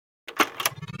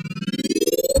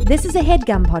This is a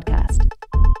HeadGum podcast.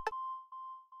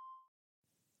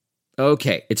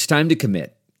 Okay, it's time to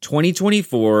commit.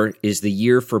 2024 is the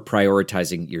year for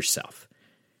prioritizing yourself.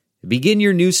 Begin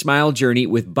your new smile journey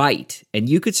with Byte, and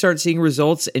you could start seeing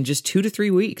results in just 2 to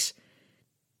 3 weeks.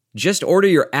 Just order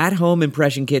your at-home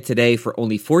impression kit today for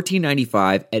only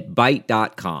 $14.95 at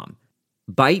Byte.com.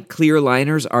 Byte clear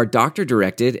liners are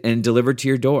doctor-directed and delivered to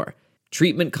your door.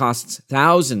 Treatment costs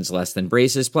thousands less than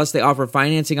braces, plus they offer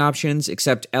financing options,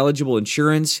 accept eligible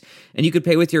insurance, and you could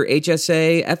pay with your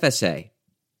HSA, FSA.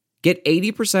 Get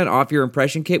 80% off your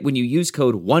impression kit when you use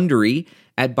code WONDERY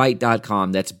at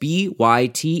Byte.com. That's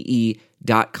BYTE.com.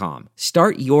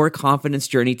 Start your confidence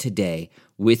journey today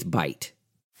with Byte.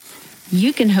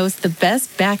 You can host the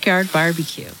best backyard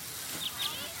barbecue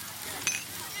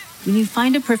when you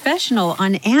find a professional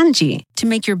on Angie to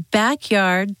make your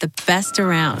backyard the best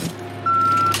around.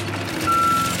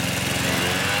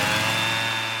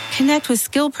 Connect with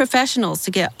skilled professionals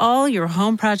to get all your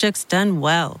home projects done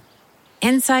well.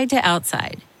 Inside to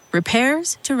outside,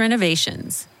 repairs to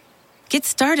renovations. Get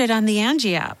started on the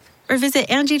Angie app or visit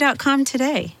Angie.com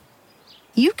today.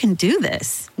 You can do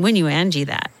this when you Angie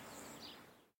that.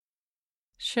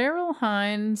 Cheryl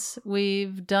Hines,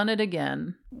 we've done it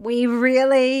again. We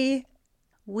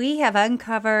have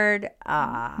uncovered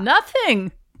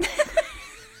Nothing.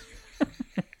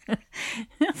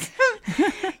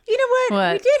 You know what?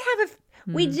 What?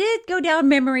 We did go down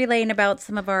memory lane about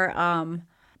some of our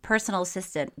personal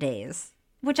assistant days,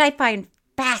 which I find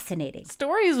fascinating.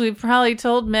 Stories we've probably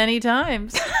told many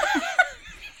times.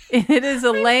 It is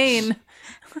a lane.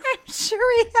 I'm sure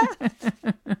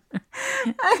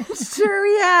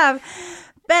we have.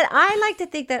 But I like to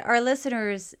think that our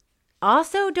listeners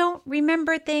also don't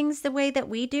remember things the way that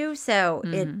we do, so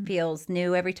it feels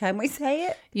new every time we say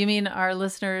it. You mean our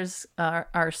listeners are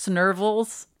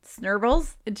snurvles?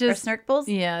 Snurbles? It just, or snurkbles?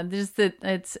 Yeah, just that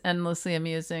it's endlessly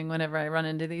amusing whenever I run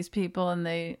into these people and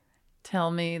they tell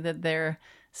me that they're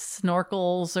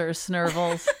snorkels or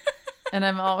snurvles. And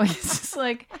I'm always just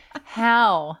like,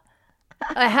 how?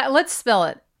 Let's spell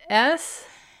it.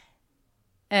 S-N-U.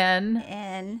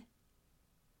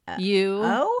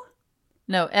 O?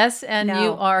 No,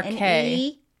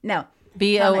 S-N-U-R-K. No.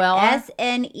 B-O-L?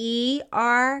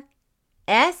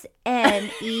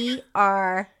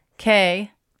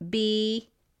 S-N-E-R-K.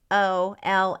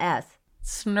 B-O-L-S.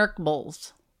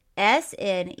 Snurkbles.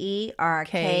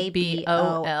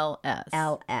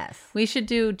 S-N-E-R-K-B-O-L-S. We should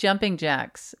do jumping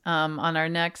jacks on our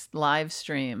next live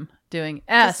stream, doing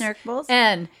Snurkbles?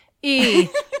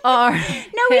 S-N-E-R.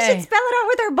 No, we should spell it out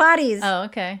with our bodies. Oh,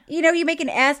 okay. You know, you make an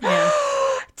S. Yeah.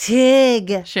 Tig.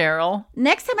 Cheryl.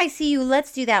 Next time I see you,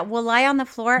 let's do that. We'll lie on the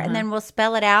floor and then we'll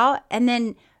spell it out. And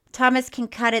then Thomas can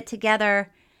cut it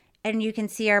together and you can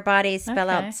see our bodies spell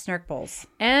out snurkbles.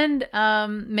 And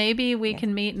maybe we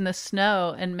can meet in the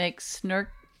snow and make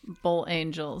snurkble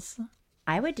angels.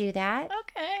 I would do that.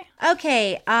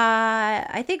 Okay.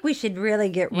 I think we should really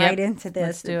get right into this.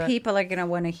 Let's do it. People are going to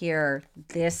want to hear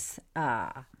this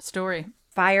story.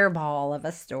 Fireball of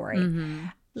a story.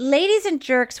 Ladies and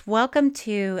jerks, welcome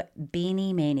to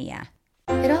Beanie Mania.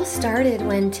 It all started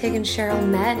when Tig and Cheryl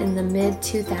met in the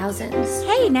mid-2000s.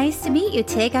 Hey, nice to meet you,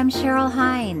 Tig. I'm Cheryl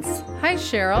Hines. Hi,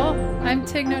 Cheryl. I'm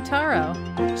Tig Notaro.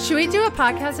 Should we do a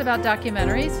podcast about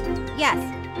documentaries? Yes.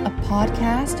 A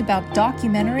podcast about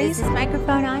documentaries? Is this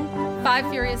microphone on? 5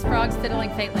 furious frogs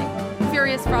fiddling faintly.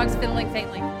 Furious frogs fiddling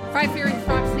faintly. 5 furious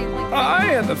frogs fiddling faintly.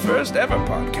 I am the first ever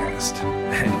podcast,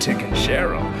 and Tig and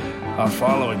Cheryl are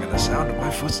following in the sound of my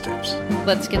footsteps.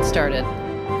 Let's get started.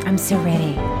 I'm so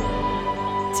ready.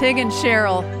 Tig and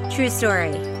Cheryl. True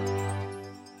story.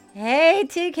 Hey,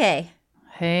 TK.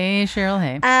 Hey, Cheryl.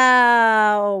 Hey.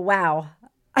 Oh, wow.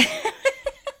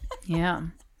 Yeah.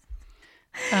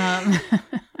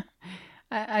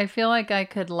 I feel like I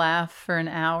could laugh for an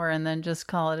hour and then just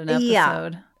call it an episode. Yeah.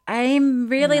 I'm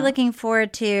really looking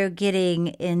forward to getting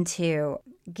into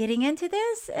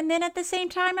this, and then at the same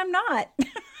time, I'm not.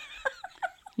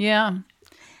 Yeah.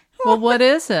 Well, what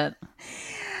is it?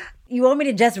 You want me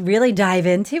to just really dive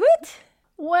into it?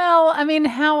 Well, I mean,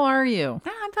 how are you?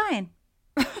 Oh, I'm fine.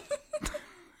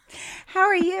 How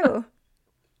are you?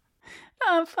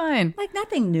 I'm fine. Like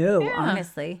nothing new,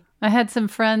 honestly. I had some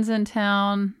friends in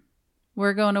town.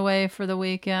 We're going away for the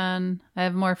weekend. I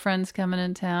have more friends coming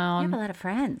in town. You have a lot of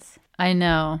friends. I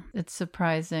know. It's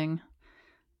surprising.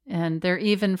 And they're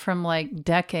even from like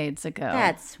decades ago.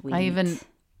 That's sweet.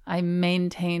 I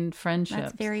maintained friendships.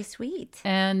 That's very sweet.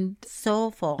 And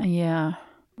soulful. Yeah.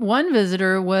 One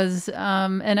visitor was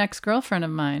an ex-girlfriend of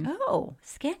mine. Oh,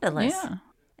 scandalous. Yeah.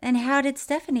 And how did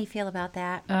Stephanie feel about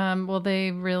that? Well,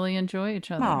 they really enjoy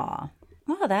each other. Aw.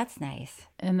 Oh, that's nice.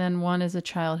 And then one is a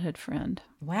childhood friend.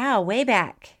 Wow, way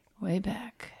back. Way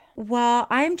back. Well,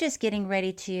 I'm just getting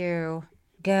ready to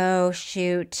go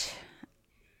shoot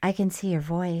I Can See Your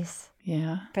Voice.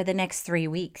 Yeah. For the next 3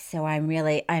 weeks. So I'm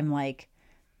like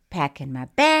packing my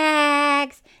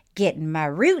bags, getting my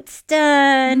roots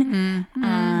done.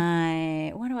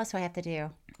 What else do I have to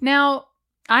do? Now,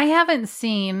 I haven't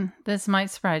seen, this might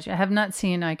surprise you, I have not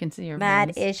seen I Can See Your Voice.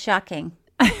 That is shocking.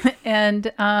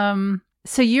 And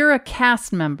so you're a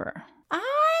cast member. I'm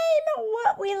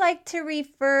what we like to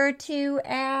refer to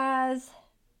as,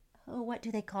 what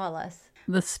do they call us?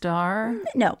 The star?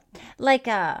 No, like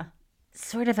a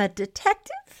sort of a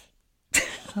detective.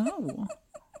 Oh.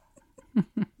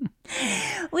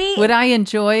 Would I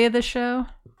enjoy the show?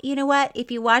 You know what?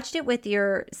 If you watched it with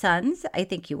your sons, I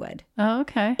think you would. Oh,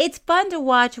 okay. It's fun to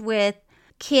watch with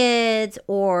kids,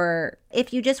 or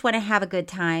if you just want to have a good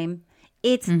time.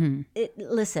 Listen,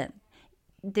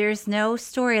 there's no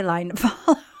storyline to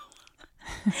follow.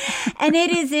 And it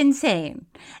is insane.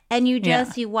 And you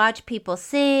watch people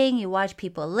sing, you watch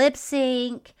people lip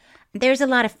sync. There's a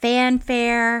lot of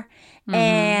fanfare,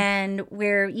 and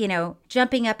we're,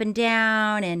 jumping up and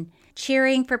down and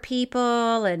cheering for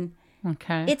people, and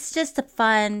it's just a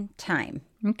fun time.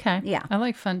 Okay. Yeah. I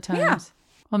like fun times. Yeah.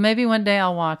 Well, maybe one day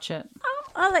I'll watch it.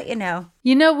 I'll let you know.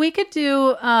 We could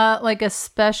do like a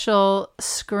special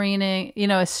screening,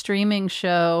 a streaming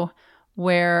show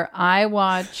where I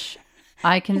watch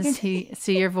I Can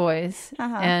See Your Voice,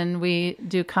 and we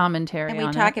do commentary on it. And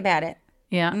we talk about it.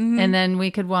 Yeah. And then we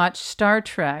could watch Star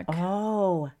Trek.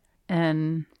 Oh.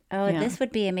 And this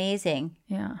would be amazing.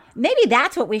 Yeah. Maybe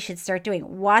that's what we should start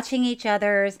doing. Watching each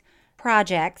other's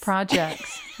projects.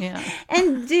 Yeah.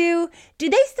 And do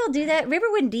they still do that?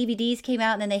 Remember when DVDs came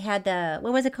out and then they had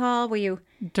what was it called? Where you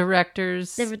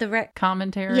directors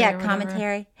commentary? Yeah,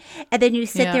 commentary. And then you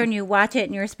sit there and you watch it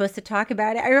and you're supposed to talk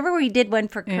about it. I remember we did one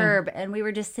for Curb and we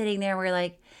were just sitting there and we're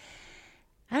like,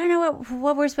 I don't know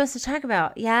what we're supposed to talk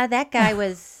about. Yeah, that guy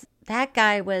was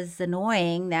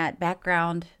annoying, that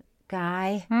background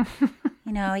guy.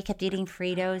 He kept eating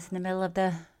Fritos in the middle of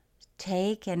the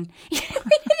take, and we didn't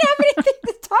have anything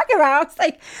to talk about. It's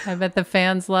like, I bet the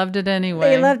fans loved it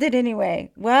anyway. They loved it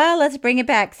anyway. Well, let's bring it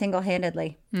back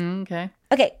single-handedly. Okay.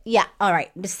 Okay, yeah, all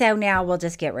right. So now we'll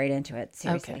just get right into it.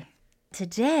 Seriously. Okay.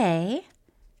 Today,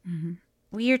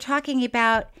 we are talking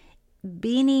about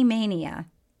Beanie Mania.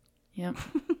 Yep.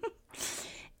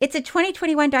 It's a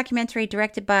 2021 documentary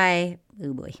directed by,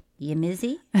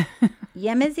 Yemizi?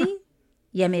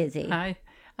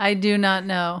 I do not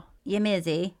know.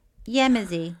 Yemizi.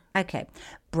 Okay.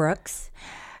 Brooks.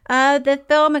 The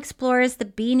film explores the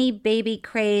Beanie Baby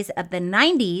craze of the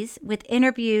 90s with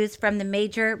interviews from the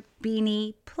major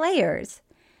Beanie players.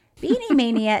 Beanie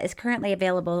Mania is currently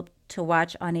available to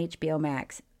watch on HBO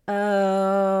Max.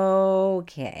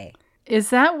 Okay.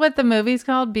 Is that what the movie's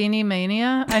called? Beanie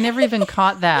Mania? I never even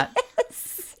caught that.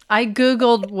 Yes. I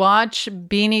Googled watch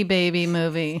Beanie Baby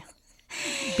movie.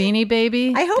 Beanie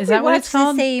Baby? I hope is that we what watched it's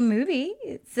called? The same movie.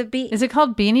 Is it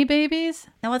called Beanie Babies?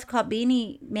 No, it's called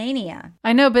Beanie Mania.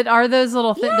 I know, but are those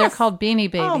little things? Yes. They're called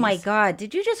Beanie Babies. Oh my God.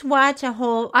 Did you just watch a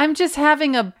whole... I'm just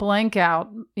having a blank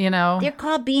out, They're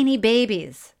called Beanie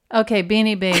Babies. Okay,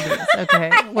 Beanie Babies.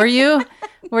 Okay. Were you?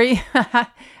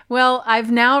 Well, I've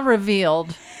now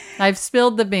revealed... I've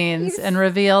spilled the beans and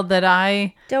revealed that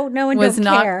I don't know and was don't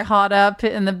not care. Caught up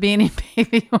in the Beanie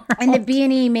Baby world. And the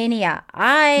Beanie Mania.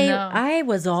 I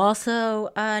was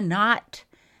also not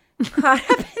caught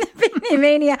up in the Beanie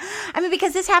Mania. I mean,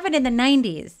 because this happened in the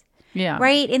 90s. Yeah.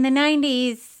 Right? In the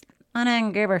 90s, I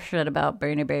didn't give a shit about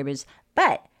Beanie Babies.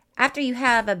 But after you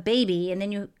have a baby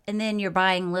and then you're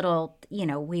buying little,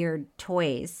 weird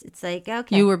toys, it's like,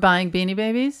 okay. You were buying Beanie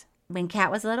Babies? When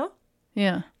Kat was little?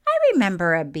 Yeah. I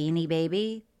remember a Beanie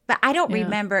Baby, but I don't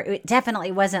remember. It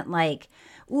definitely wasn't like,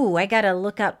 ooh, I got to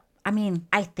look up. I mean,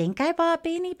 I think I bought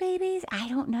Beanie Babies. I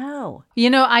don't know.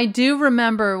 I do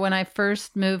remember when I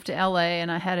first moved to LA and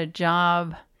I had a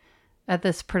job at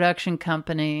this production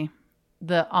company,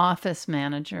 the office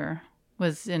manager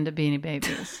was into Beanie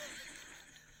Babies.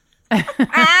 And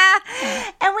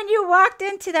when you walked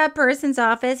into that person's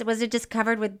office, was it just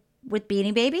covered with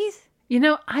Beanie Babies?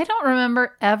 I don't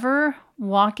remember ever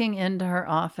walking into her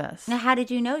office. Now, how did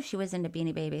you know she was into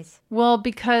Beanie Babies? Well,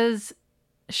 because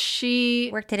she...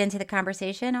 Worked it into the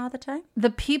conversation all the time? The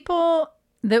people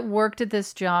that worked at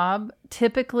this job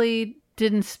typically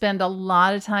didn't spend a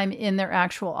lot of time in their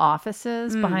actual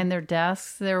offices, behind their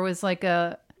desks. There was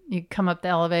you come up the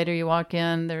elevator, you walk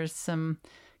in, there's some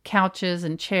couches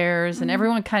and chairs, and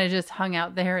everyone kind of just hung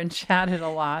out there and chatted a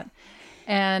lot.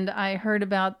 And I heard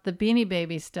about the Beanie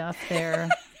Baby stuff there.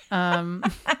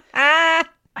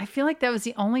 I feel like that was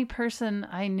the only person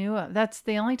I knew of. That's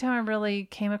the only time I really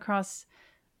came across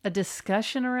a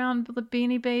discussion around the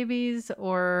Beanie Babies,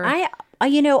 or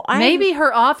maybe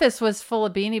her office was full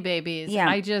of Beanie Babies. Yeah.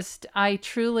 I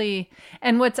truly,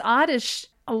 and what's odd is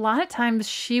a lot of times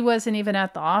she wasn't even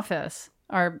at the office,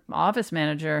 our office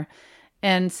manager.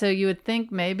 And so you would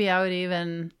think maybe I would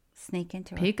even sneak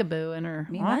into her. peekaboo in her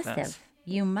office. Must have.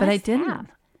 You must But I didn't. have.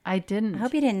 I didn't. I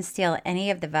hope you didn't steal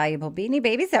any of the valuable Beanie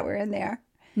Babies that were in there.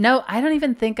 No, I don't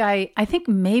even think I think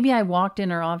maybe I walked in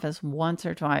her office once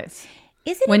or twice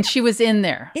Isn't she was in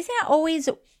there. it always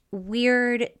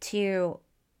weird to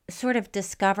sort of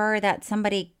discover that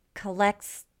somebody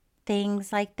collects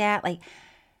things like that? Like,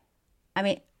 I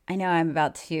mean, I know I'm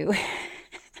about to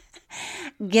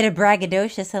get a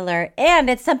braggadocious alert, and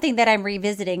it's something that I'm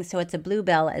revisiting, so it's a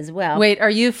bluebell as well. Wait, are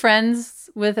you friends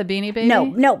with a Beanie Baby?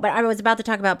 No, but I was about to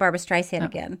talk about Barbara Streisand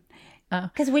again.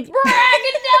 Because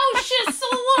Braggadocious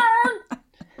alert!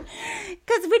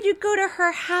 Because when you go to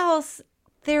her house,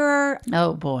 there are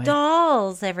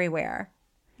dolls everywhere.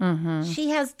 Mm-hmm.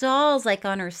 She has dolls like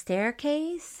on her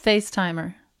staircase.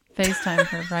 FaceTime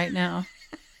her right now.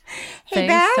 Hey,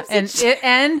 Babs.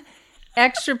 And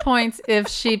extra points if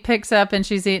she picks up and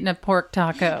she's eating a pork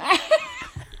taco.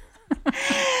 But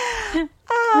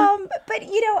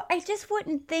I just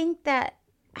wouldn't think that.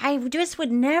 I just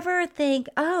would never think,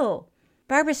 oh,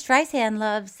 Barbara Streisand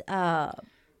loves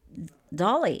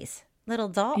dollies, little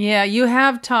dolls. Yeah, you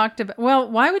have talked about. Well,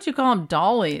 why would you call them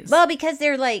dollies? Well, because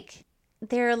they're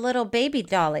little baby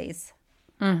dollies,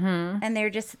 and they're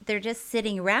just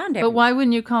sitting around. But why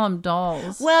wouldn't you call them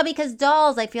dolls? Well, because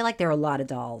dolls, I feel like there are a lot of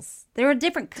dolls. There are a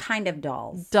different kind of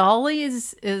dolls.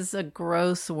 Dollies is a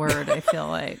gross word, I feel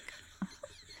like.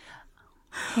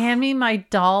 Hand me my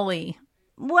dolly.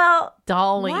 Well,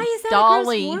 dolly. Why is that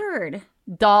dolly. a gross word?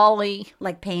 Dolly.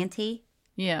 Like panty?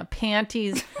 Yeah,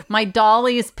 panties. My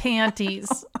dolly's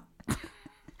panties.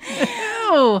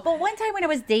 Ew. But one time when I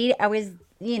was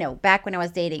back when I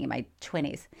was dating in my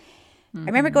 20s, I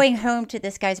remember going home to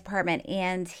this guy's apartment,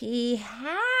 and he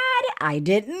had, I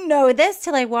didn't know this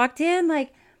till I walked in,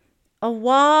 like a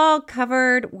wall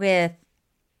covered with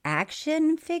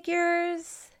action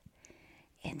figures.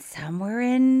 And some were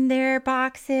in their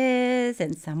boxes,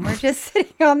 and some were just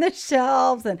sitting on the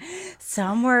shelves, and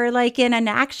some were like in an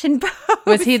action pose.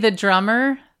 Was he the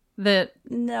drummer that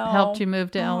helped you move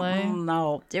to LA?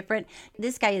 No, different.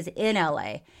 This guy is in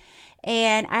LA.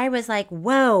 And I was like,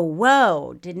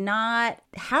 whoa,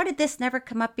 how did this never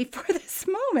come up before this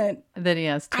moment? That he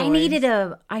has toys. I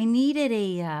needed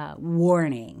a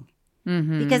warning,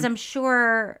 because I'm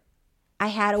sure I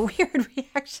had a weird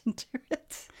reaction to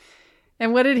it.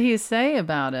 And what did he say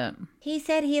about it? He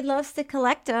said he loves to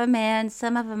collect them, and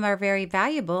some of them are very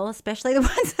valuable, especially the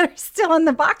ones that are still in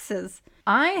the boxes.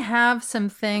 I have some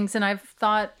things, and I've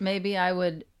thought maybe I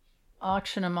would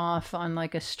auction them off on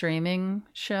like a streaming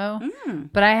show.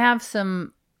 But I have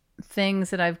some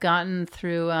things that I've gotten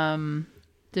through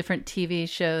different TV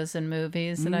shows and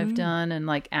movies that I've done, and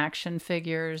like action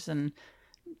figures and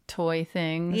toy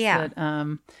things. Yeah.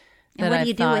 And what do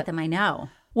you do with them? I know.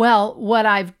 Well, what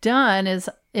I've done is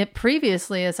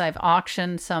previously is I've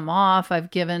auctioned some off.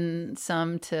 I've given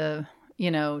some to,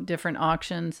 different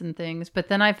auctions and things. But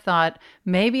then I've thought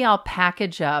maybe I'll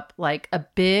package up like a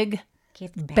big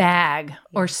bag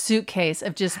or suitcase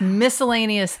of just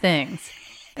miscellaneous things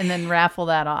and then raffle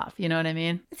that off. You know what I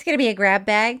mean? It's going to be a grab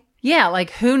bag. Yeah.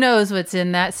 Like who knows what's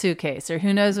in that suitcase or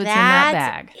who knows what's in that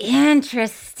bag.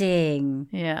 Interesting.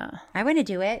 Yeah. I want to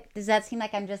do it. Does that seem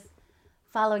like I'm just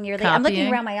following your lead? Copying? I'm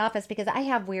looking around my office because I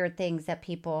have weird things that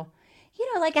people,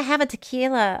 like I have a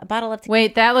bottle of tequila.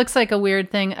 Wait, that looks like a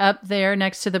weird thing up there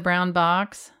next to the brown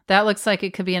box. That looks like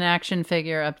it could be an action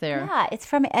figure up there. Yeah, it's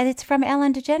from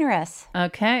Ellen DeGeneres.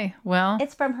 Okay, well.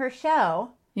 It's from her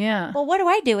show. Yeah. Well, what do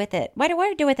I do with it? What do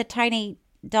I do with a tiny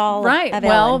doll right. of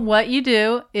Well, Ellen? what you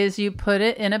do is you put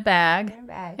it in a bag,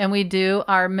 and we do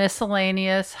our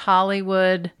miscellaneous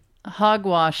Hollywood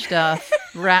hogwash stuff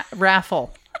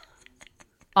raffle.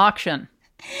 Auction.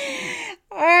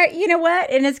 Or you know what?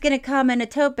 And it's going to come in a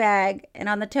tote bag. And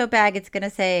on the tote bag, it's going to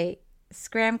say,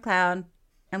 Scram Clown,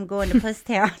 I'm going to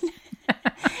Pusstown.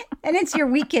 And it's your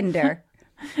weekender.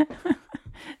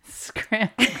 Scram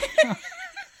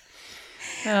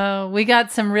Clown. We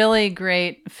got some really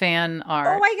great fan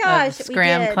art. Oh my gosh.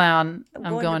 Scram Clown,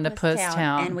 I'm going to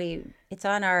Pusstown. And it's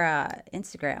on our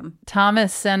Instagram.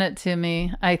 Thomas sent it to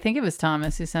me. I think it was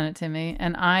Thomas who sent it to me.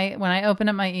 And when I opened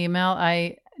up my email,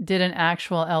 I did an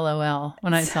actual LOL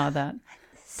when I saw that.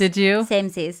 Did you?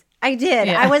 Samesies. I did.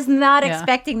 Yeah. I was not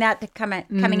expecting that to coming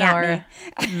at me.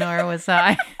 Nor was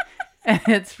I.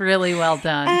 It's really well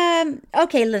done.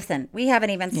 Okay, listen. We haven't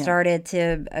even started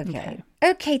to...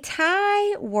 Okay,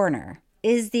 Ty Warner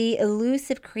is the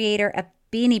elusive creator of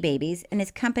Beanie Babies, and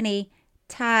his company,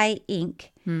 Ty Inc.,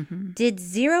 did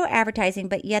zero advertising,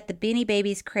 but yet the Beanie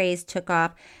Babies craze took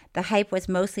off. The hype was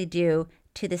mostly due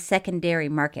to the secondary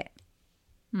market.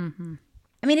 I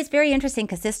mean, it's very interesting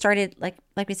because this started,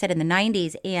 like we said, in the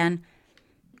 90s, and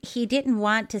he didn't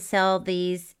want to sell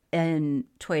these in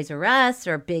Toys R Us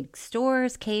or big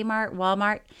stores, Kmart,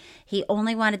 Walmart. He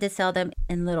only wanted to sell them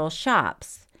in little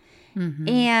shops.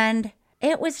 And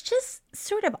it was just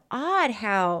sort of odd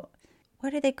how, what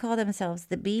do they call themselves?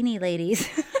 The Beanie Ladies.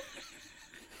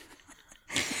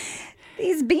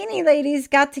 These Beanie Ladies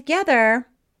got together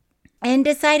and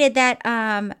decided that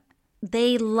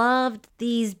they loved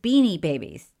these Beanie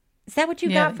Babies. Is that what you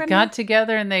got from got me?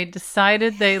 together and they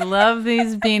decided they love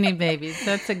these Beanie Babies.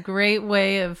 That's a great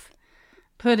way of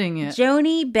putting it.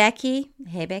 Joni, Becky,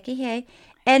 hey,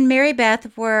 and Mary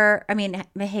Beth were,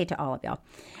 hey to all of y'all,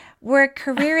 were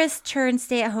careerists turned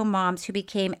stay-at-home moms who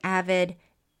became avid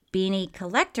beanie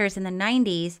collectors in the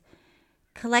 90s.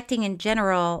 Collecting in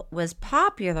general was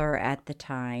popular at the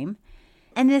time.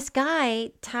 And this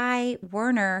guy, Ty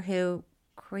Warner, who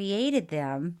created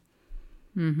them,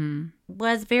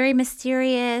 was very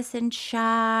mysterious and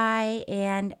shy,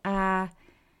 and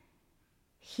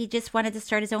he just wanted to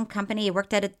start his own company. He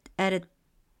worked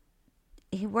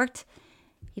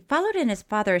he followed in his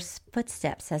father's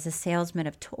footsteps as a salesman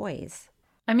of toys.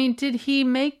 I mean, did he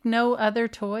make no other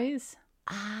toys?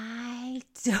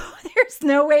 There's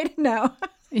no way to know.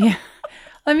 Yeah.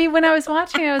 I mean, when I was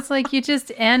watching, I was like, you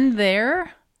just end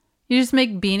there? You just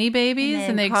make Beanie Babies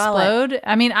and they explode?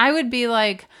 I mean, I would be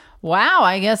like, wow,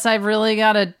 I guess I've really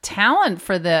got a talent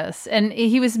for this. And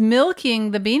he was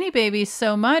milking the Beanie Babies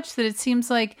so much that it seems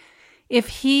like if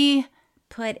he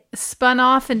spun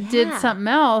off and did something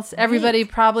else, everybody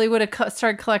probably would have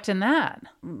started collecting that.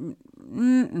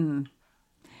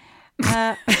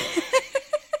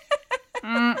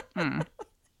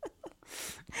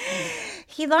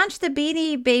 He launched the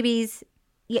Beanie Babies.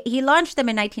 He launched them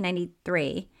in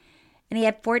 1993, and he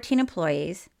had 14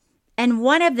 employees, and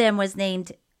one of them was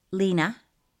named Lena,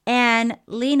 and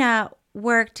Lena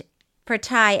worked for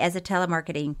Ty as a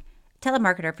telemarketer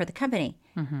for the company.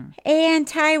 And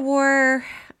Ty wore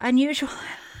unusual.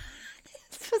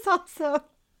 This was also.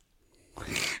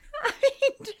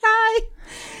 Ty.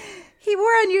 He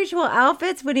wore unusual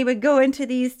outfits when he would go into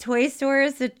these toy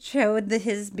stores that showed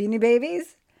his Beanie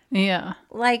Babies. Yeah.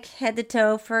 Like head to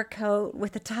toe fur coat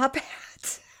with a top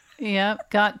hat.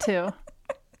 Yep, got to.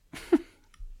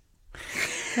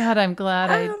 God, I'm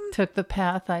glad I took the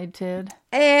path I did.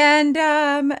 And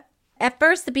at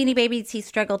first, the Beanie Babies he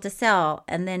struggled to sell.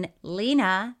 And then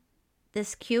Lena,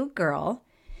 this cute girl,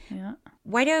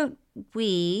 why don't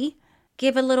we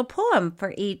give a little poem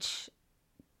for each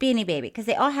Beanie Baby? Because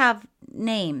they all have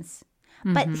names.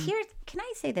 But here, can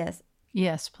I say this?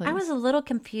 Yes, please. I was a little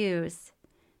confused.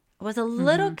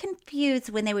 Confused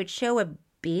when they would show a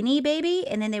Beanie Baby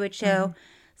and then they would show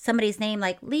somebody's name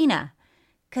like Lena.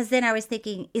 Because then I was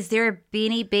thinking, is there a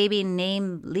Beanie Baby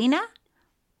named Lena?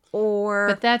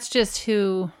 But that's just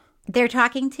who they're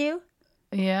talking to?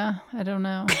 Yeah, I don't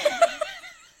know.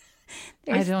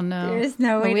 I don't know. There's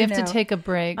no way we have to take a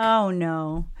break. Oh,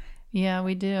 no. Yeah,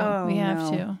 we do. We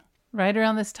have to. Right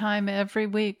around this time every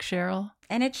week, Cheryl.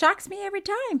 And it shocks me every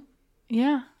time.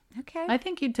 Yeah. Okay. I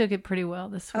think you took it pretty well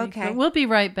this week. Okay. But we'll be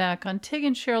right back on Tig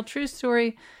and Cheryl True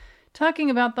Story, talking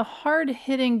about the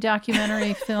hard-hitting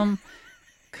documentary film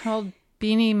called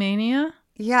Beanie Mania.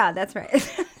 Yeah, that's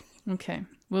right. Okay.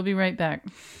 We'll be right back.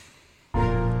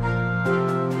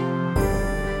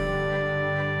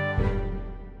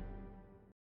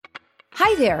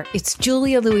 Hi there, it's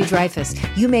Julia Louis-Dreyfus.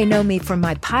 You may know me from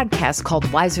my podcast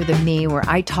called Wiser Than Me, where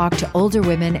I talk to older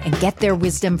women and get their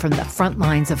wisdom from the front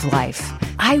lines of life.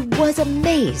 I was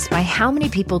amazed by how many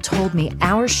people told me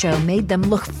our show made them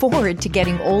look forward to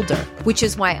getting older, which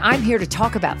is why I'm here to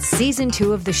talk about season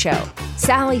 2 of the show.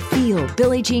 Sally Field,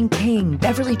 Billie Jean King,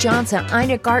 Beverly Johnson,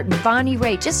 Ina Garten, Bonnie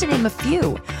Raitt, just to name a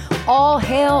few. All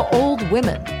hail old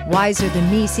women. Wiser Than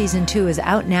Me season 2 is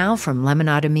out now from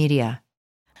Lemonada Media.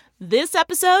 This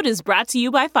episode is brought to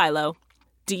you by Philo.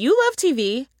 Do you love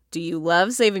TV? Do you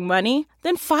love saving money?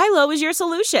 Then Philo is your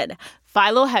solution.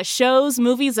 Philo has shows,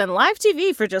 movies, and live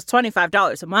TV for just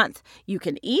 $25 a month. You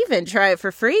can even try it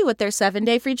for free with their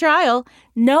 7-day free trial.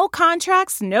 No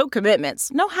contracts, no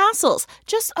commitments, no hassles.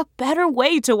 Just a better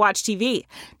way to watch TV.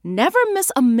 Never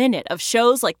miss a minute of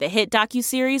shows like the hit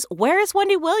docuseries Where is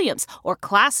Wendy Williams? Or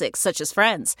classics such as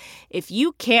Friends. If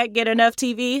you can't get enough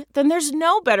TV, then there's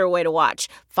no better way to watch.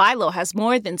 Philo has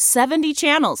more than 70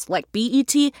 channels like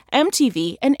BET,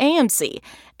 MTV, and AMC.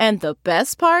 And the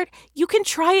best part? You can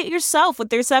try it yourself with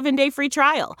their 7-day free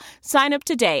trial. Sign up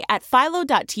today at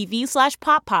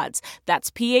philo.tv/poppods. That's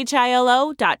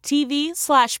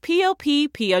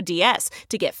philo.tv/POPPODS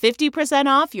to get 50%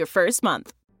 off your first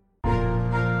month.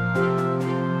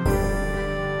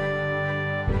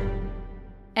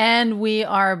 And we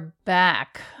are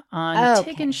back on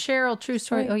Okay. Tig and Cheryl, True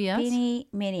Story. Oh, yes? Beanie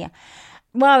Mania.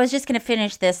 Well, I was just going to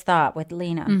finish this thought with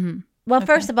Lena. Mm-hmm. Well,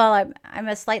 first of all, I'm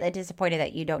slightly disappointed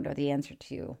that you don't know the answer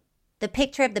to the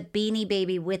picture of the Beanie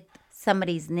Baby with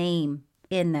somebody's name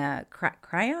in the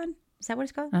crayon. Is that what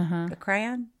it's called? The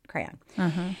crayon? Crayon.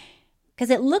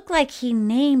 Because it looked like he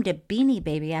named a Beanie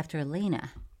Baby after Lena.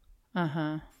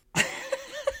 You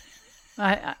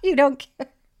don't care.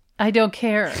 I don't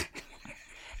care.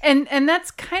 And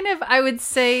that's kind of, I would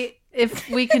say, if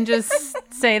we can just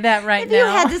say that right now. You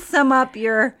had to sum up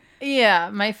your...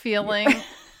 Yeah, my feeling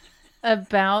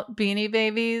about Beanie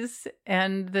Babies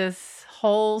and this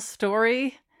whole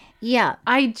story. Yeah.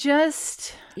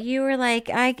 You were like,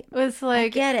 I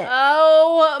get it.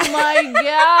 Oh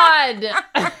my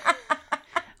God.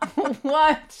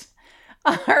 What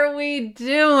are we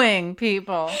doing,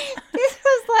 people? This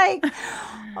was like,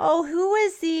 who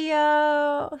was the,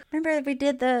 remember we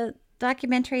did the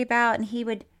documentary about, and he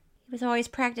was always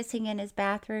practicing in his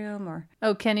bathroom, or...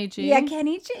 Oh, Kenny G? Yeah,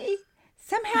 Kenny G.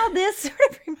 Somehow this sort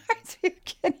of reminds me of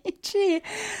Kenny G.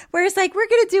 Where it's like, we're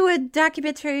going to do a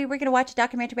documentary, we're going to watch a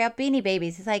documentary about Beanie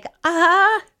Babies. It's like,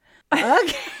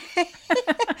 okay.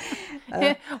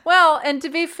 Well, and to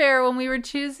be fair, when we were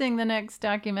choosing the next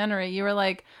documentary, you were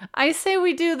like, I say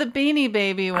we do the Beanie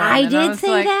Baby one. I did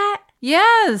say that?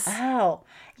 Yes. Oh.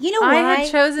 You know why? I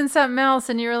had chosen something else,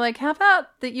 and you were like, how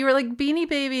about that? You were like, Beanie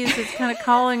Babies is kind of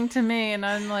calling to me, and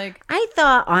I'm like... I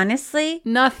thought, honestly...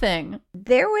 Nothing.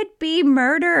 There would be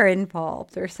murder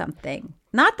involved or something.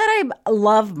 Not that I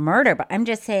love murder, but I'm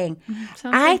just saying,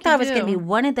 I thought it was going to be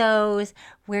one of those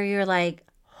where you're like,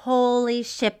 holy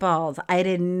shitballs, I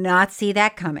did not see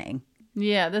that coming.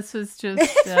 Yeah, this was just...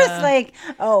 This was like,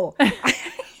 oh,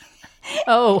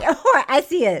 I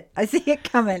see it. I see it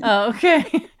coming. Oh,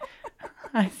 okay.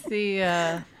 I see.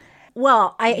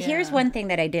 Well, here's one thing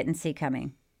that I didn't see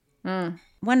coming. One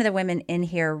of the women in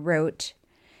here wrote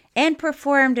and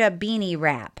performed a beanie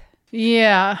rap.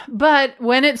 Yeah, but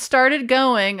when it started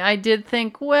going, I did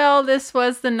think, well, this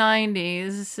was the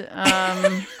 90s.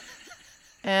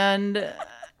 And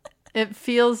it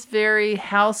feels very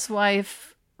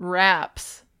housewife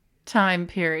raps time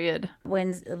period.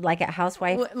 When, like a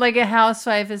housewife? Like a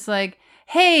housewife is like,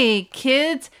 hey,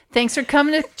 kids, thanks for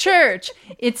coming to church.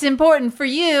 It's important for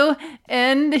you,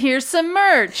 and here's some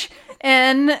merch.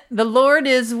 And the Lord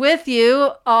is with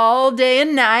you all day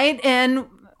and night, and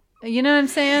you know what I'm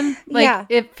saying? Like, yeah.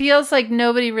 It feels like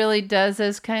nobody really does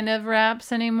those kind of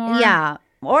raps anymore. Yeah,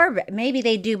 or maybe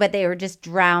they do, but they were just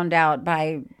drowned out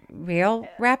by real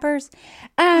rappers.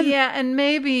 Yeah, and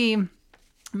maybe...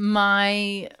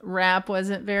 my rap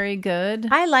wasn't very good.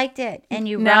 I liked it, and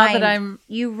you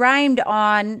rhymed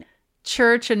on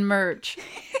church and merch.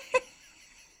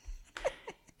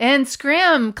 And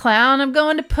scrim, clown, I'm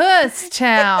going to Puss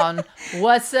Town.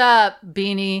 What's up,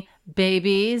 Beanie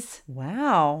Babies?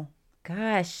 Wow.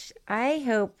 Gosh, I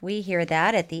hope we hear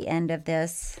that at the end of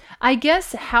this. I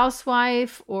guess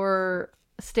housewife or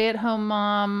stay-at-home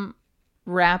mom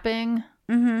rapping.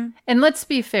 Mm-hmm. And let's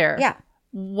be fair. Yeah.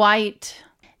 White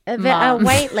a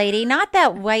white lady. Not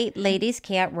that white ladies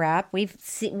can't rap. We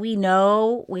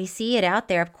see it out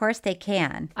there. Of course they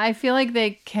can. I feel like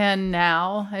they can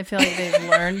now. I feel like they've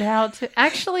learned how to.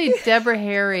 Actually, Deborah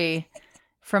Harry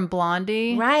from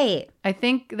Blondie. Right. I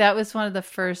think that was one of the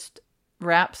first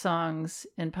rap songs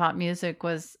in pop music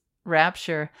was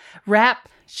Rapture. Rapture.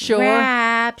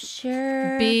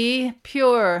 Be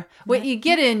pure. When you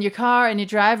get in your car and you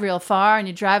drive real far and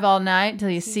you drive all night until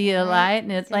you see a light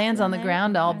and it lands on the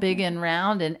ground all big and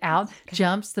round and out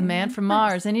jumps the man from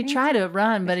Mars and you try to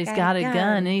run but he's got a gun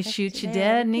and he shoots you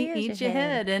dead and he eats your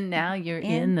head and now you're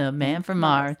in the man from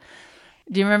Mars.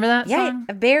 Do you remember that song?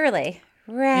 Yeah, barely.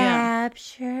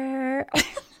 Rapture. Yeah.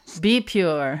 Be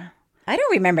pure. I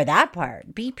don't remember that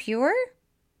part. Be pure?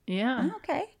 Yeah.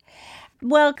 Okay.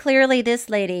 Well, clearly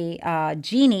this lady,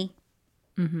 Jeannie.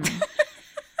 Mm-hmm.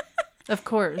 Of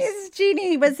course.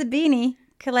 Jeannie was a beanie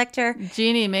collector.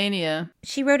 Beanie Mania.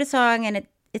 She wrote a song, and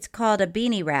it's called a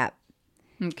beanie rap.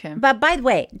 Okay. But by the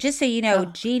way, just so you know,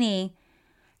 Jeannie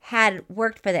had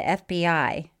worked for the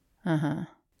FBI. Uh-huh.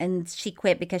 And she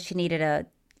quit because she needed a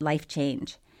life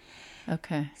change.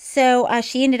 Okay. So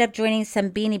she ended up joining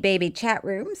some Beanie Baby chat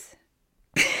rooms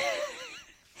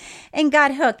and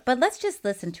got hooked. But let's just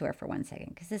listen to her for 1 second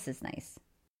because this is nice.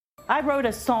 I wrote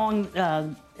a song,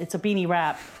 it's a beanie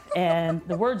rap, and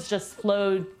the words just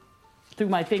flowed through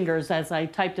my fingers as I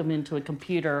typed them into a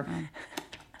computer.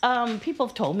 People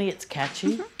have told me it's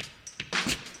catchy.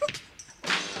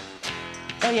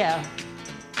 Oh, yeah.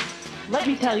 Let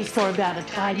me tell you a story about a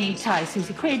guy named Ty. Since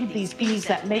he created these beans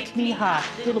that make me hot.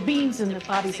 Little beans in their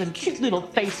bodies and cute little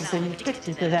faces, and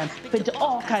addicted to them. Been to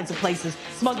all kinds of places,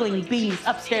 smuggling beans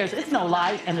upstairs. It's no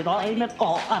lie, and it all ain't at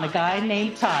all on a guy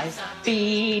named Ty.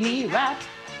 Beanie rap.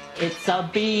 It's a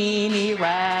beanie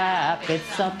rap.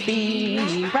 It's a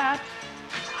beanie rap.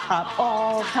 I'm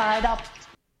all tied up.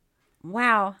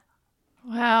 Wow.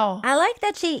 Wow. I like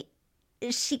that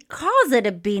she calls it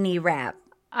a beanie rap.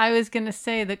 I was going to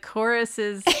say the chorus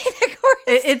is...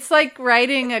 It's like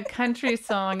writing a country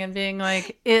song and being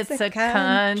like, it's a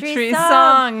country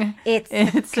song. It's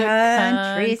a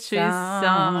country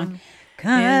song.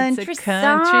 Country It's a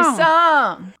country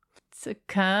song. It's a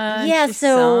country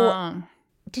song.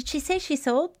 Did she say she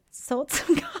sold some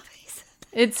copies?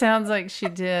 It sounds like she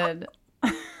did.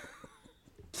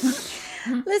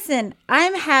 Listen,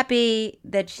 I'm happy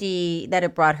that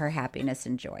it brought her happiness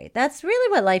and joy. That's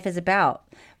really what life is about.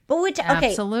 But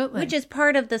Absolutely. which is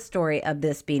part of the story of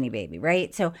this Beanie Baby,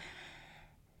 right? So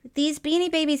these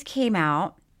Beanie Babies came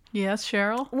out. Yes,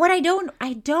 Cheryl. What I don't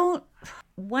 100%.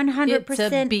 It's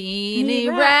a beanie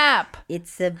rap.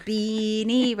 It's a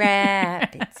beanie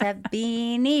rap. It's a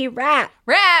beanie rap.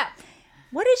 Rap.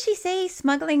 What did she say?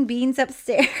 Smuggling beans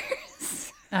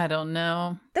upstairs. I don't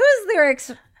know. Those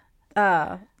lyrics.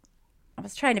 I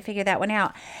was trying to figure that one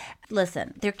out.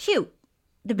 Listen, they're cute.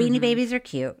 The Beanie Babies are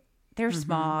cute. They're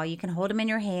small. You can hold them in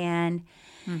your hand.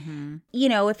 You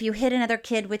know, if you hit another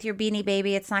kid with your Beanie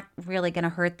Baby, it's not really going to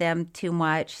hurt them too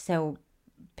much. So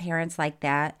parents like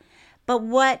that. But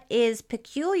what is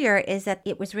peculiar is that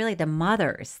it was really the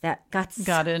mothers that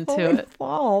got into it,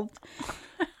 involved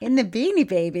in the Beanie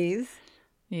Babies.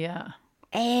 Yeah.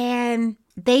 And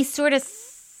they sort of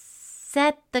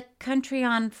set the country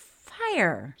on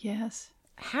fire. Yes.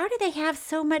 How do they have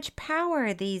so much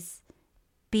power, these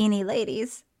beanie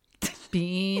ladies?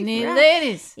 Beanie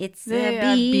ladies. It's they a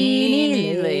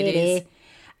beanie ladies. lady.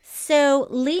 So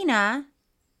Lena,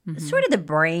 sort of the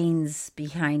brains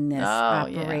behind this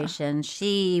operation. Yeah.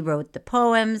 She wrote the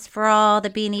poems for all the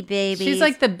Beanie Babies. She's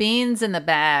like the beans in the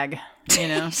bag, you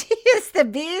know? She is the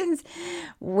beans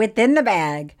within the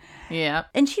bag. Yeah.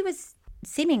 And she was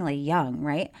seemingly young,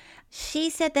 right? She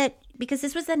said that because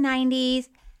this was the 90s,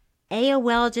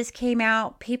 AOL just came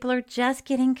out. People are just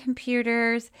getting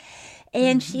computers.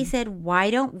 And she said, why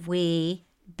don't we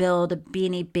build a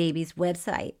Beanie Babies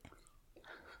website?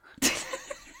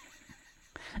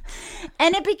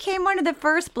 And it became one of the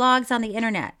first blogs on the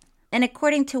internet. And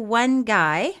according to one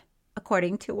guy,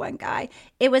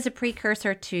 it was a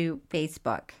precursor to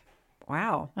Facebook.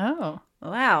 Wow. Oh.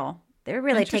 Wow. They're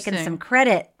really taking some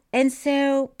credit. And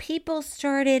so people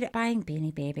started buying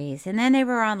Beanie Babies. And then they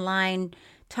were online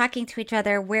talking to each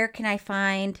other. Where can I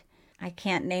find? I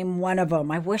can't name one of them.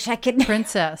 I wish I could.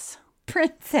 Princess.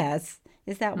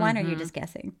 Is that one, or are you just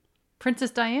guessing?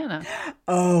 Princess Diana.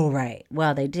 Oh, right.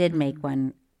 Well, they did make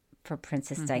one for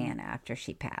Princess Diana after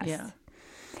she passed. Yeah.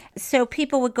 So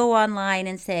people would go online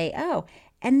and say, oh,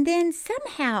 and then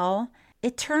somehow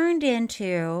it turned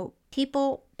into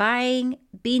people buying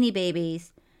Beanie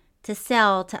Babies to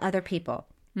sell to other people.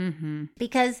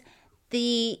 Because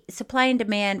the supply and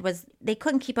demand they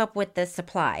couldn't keep up with the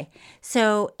supply.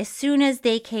 So as soon as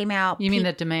they came out. You mean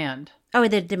the demand? Oh,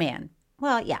 the demand.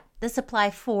 Well, yeah, the supply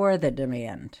for the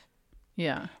demand.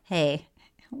 Yeah. Hey,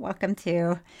 welcome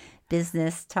to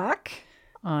Business Talk.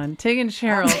 On Tig and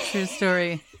Cheryl, true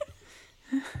story.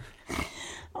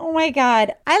 Oh my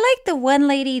God. I like the one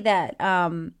lady that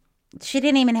she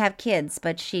didn't even have kids,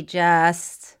 but she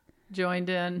just joined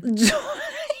in.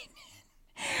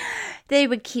 They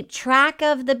would keep track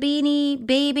of the Beanie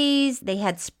Babies. They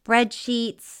had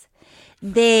spreadsheets.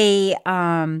 They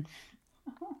That's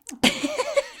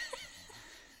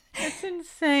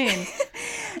insane.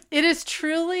 It is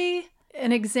truly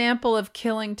an example of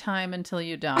killing time until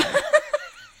you die.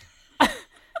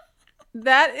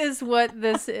 That is what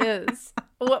this is.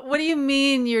 What do you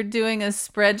mean you're doing a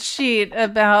spreadsheet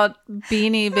about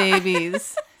Beanie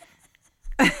Babies?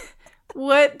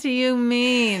 What do you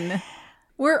mean?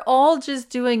 We're all just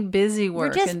doing busy We're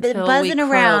work just until buzzing we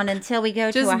around croak. until we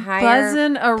go Just to a higher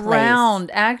buzzing around,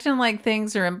 place. acting like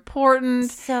things are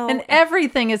important. So- and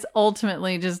everything is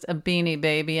ultimately just a Beanie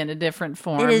Baby in a different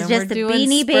form. It is and just we're a doing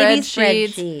Beanie Baby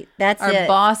spreadsheet. That's Our it.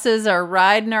 bosses are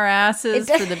riding our asses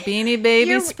for the Beanie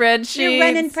Baby spreadsheet. You're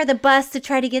running for the bus to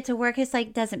try to get to work. It's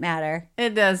like, doesn't matter.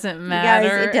 It doesn't You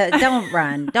matter. guys, don't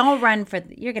run. Don't run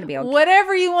you're going to be okay.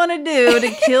 Whatever you want to do to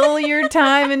kill your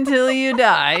time until you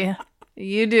die.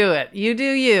 You do it. You do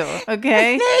you,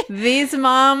 okay? These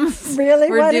moms Really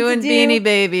were wanted to doing do- Beanie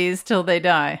Babies till they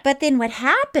die. But then what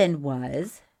happened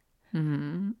was,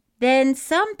 then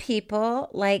some people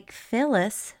like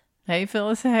Phyllis, Hey,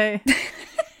 Phyllis, hey.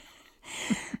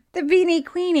 the Beanie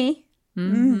Queenie.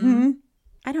 Mm-hmm.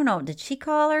 I don't know. Did she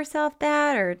call herself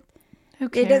that or? Who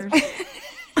It does- cares?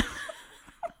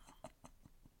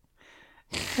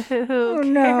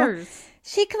 Who cares?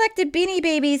 She collected Beanie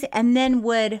Babies and then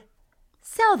would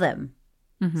sell them.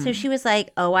 So she was like,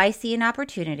 "Oh, I see an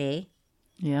opportunity.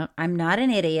 Yep. I'm not an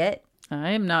idiot. I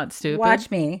am not stupid. Watch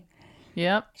me."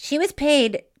 Yep. She was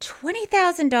paid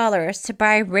 $20,000 to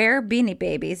buy rare Beanie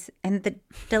Babies and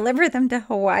deliver them to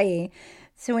Hawaii.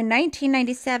 So in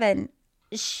 1997,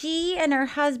 she and her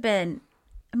husband,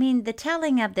 I mean, the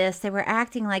telling of this, they were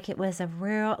acting like it was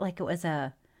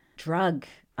a drug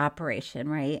operation,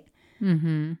 right?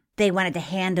 Mm-hmm. They wanted to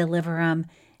hand deliver them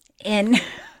in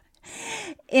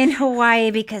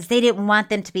Hawaii because they didn't want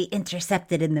them to be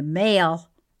intercepted in the mail.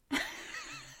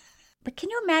 But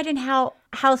can you imagine how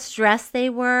stressed they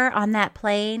were on that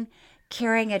plane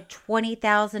carrying a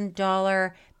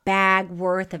 $20,000 bag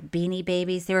worth of Beanie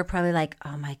Babies? They were probably like,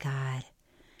 "Oh my God.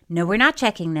 No, we're not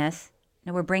checking this.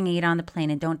 No, we're bringing it on the plane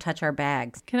and don't touch our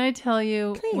bags." Can I tell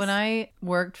you, Please. when I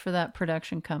worked for that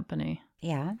production company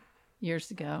Yeah. years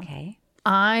ago, Okay.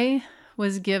 I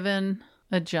was given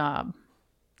a job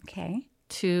Okay.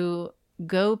 to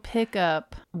go pick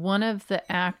up one of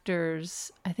the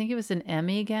actors. I think it was an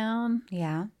Emmy gown,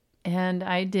 Yeah. and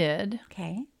I did.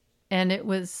 Okay. And it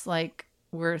was like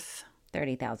worth,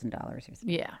 $30,000 or something.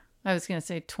 yeah, I was going to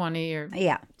say 20 or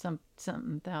Yeah. something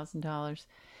 $1,000.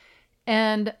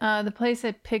 And the place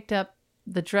I picked up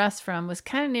the dress from was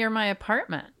kind of near my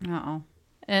apartment. Uh-oh.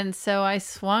 And so I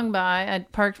swung by. I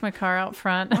parked my car out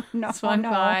front, swung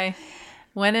no. by,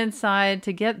 went inside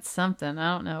to get something.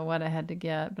 I don't know what I had to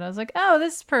get, but I was like, "Oh,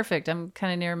 this is perfect. I'm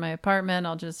kind of near my apartment.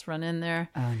 I'll just run in there."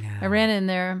 Oh, no. I ran in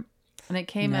there, and it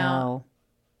came out. No.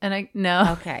 And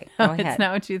no. Okay. Go ahead. It's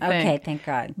not what you think. Okay. Thank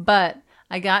God. But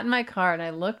I got in my car, and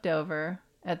I looked over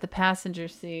at the passenger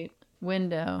seat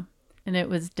window, and it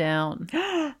was down.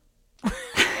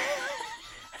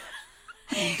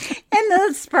 And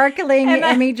the sparkling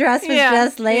Emmy dress was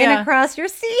just laying across your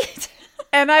seat.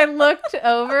 And I looked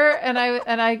over,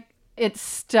 and it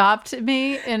stopped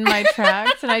me in my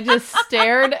tracks, and I just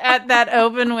stared at that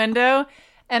open window,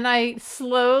 and I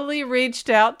slowly reached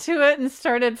out to it and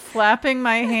started flapping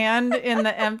my hand in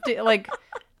the empty, like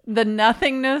the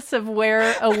nothingness of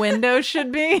where a window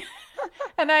should be.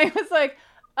 And I was like,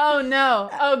 "Oh no,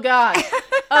 oh God.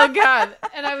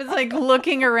 And I was like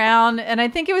looking around, and I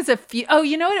think it was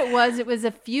you know what it was? It was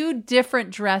a few different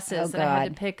dresses that I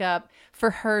had to pick up for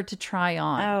her to try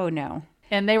on. Oh no.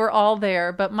 And they were all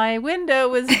there, but my window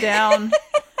was down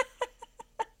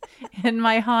in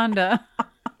my Honda.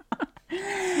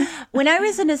 When I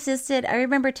was an assistant, I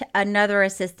remember another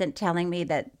assistant telling me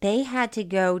that they had to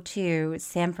go to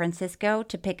San Francisco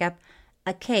to pick up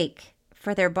a cake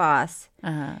for their boss.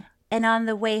 Uh-huh. And on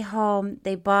the way home,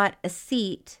 they bought a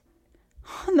seat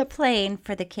on the plane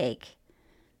for the cake.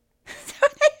 So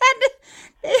they had to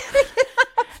get on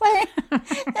a plane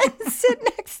and sit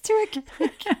next to a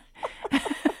cake.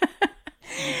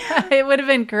 It would have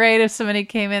been great if somebody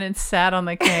came in and sat on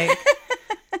the cake.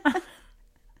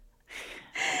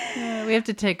 We have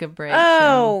to take a break.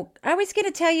 Oh, I was going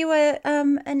to tell you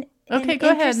Okay, go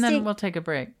ahead, and then we'll take a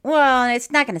break. Well, it's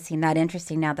not going to seem that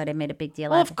interesting now that I made a big deal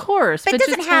Well, out of of it. course. But it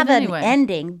doesn't just have tell an it anyway.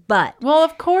 ending, but... Well,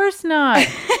 of course not.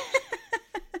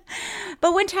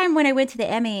 But one time when I went to the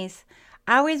Emmys,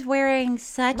 I was wearing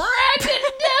such...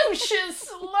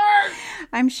 Braggadocious alert!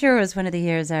 I'm sure it was one of the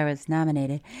years I was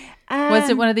nominated. Was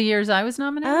it one of the years I was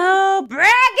nominated? Oh,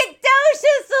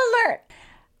 braggadocious alert!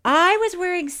 I was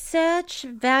wearing such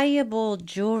valuable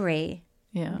jewelry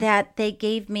that they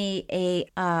gave me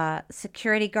a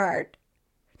security guard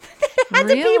that had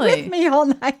to be with me all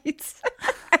night.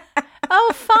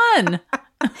 Oh, fun.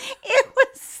 It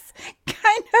was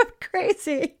kind of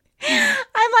crazy.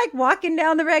 I'm like walking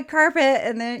down the red carpet,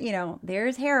 and then,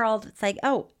 there's Harold. It's like,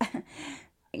 "Oh,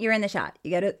 you're in the shot.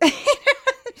 You got to..."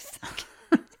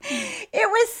 It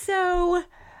was so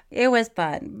It was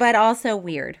fun, but also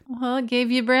weird. Well, it gave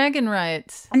you bragging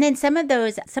rights. And then some of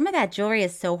that jewelry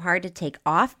is so hard to take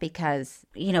off because,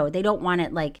 they don't want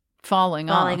it like falling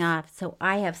off. So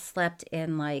I have slept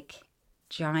in like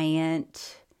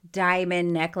giant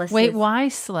diamond necklaces. Wait, why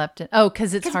slept in? Oh,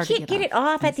 because it's hard to get it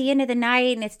off at the end of the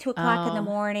night, and it's 2:00 in the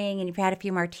morning, and you've had a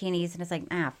few martinis, and it's like,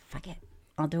 fuck it.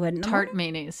 I'll do it in the Tart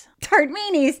morning. meanies. Tart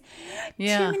meanies.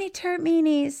 Yeah. Too many tart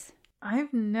meanies.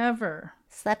 I've never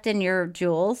slept in your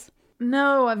jewels.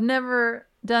 No, I've never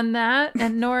done that,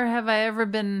 and nor have I ever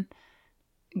been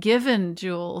given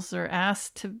jewels or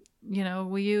asked to,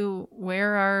 will you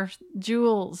wear our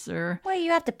jewels? Or well,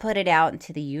 you have to put it out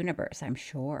into the universe, I'm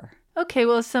sure. Okay,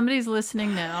 well, if somebody's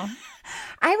listening now.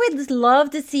 I would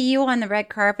love to see you on the red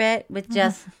carpet with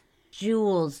just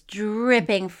jewels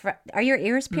dripping. Are your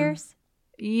ears pierced?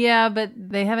 Yeah, but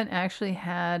they haven't actually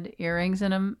had earrings in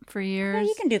them for years. Well,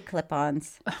 you can do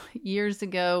clip-ons. Years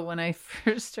ago, when I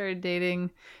first started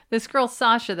dating this girl,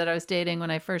 Sasha, that I was dating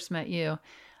when I first met you,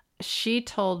 she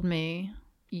told me,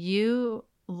 you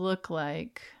look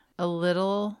like a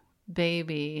little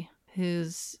baby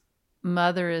whose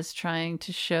mother is trying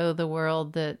to show the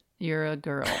world that you're a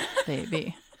girl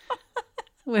baby.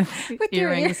 with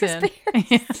earrings in.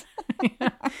 Yeah.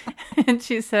 And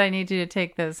she said, I need you to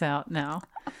take those out now.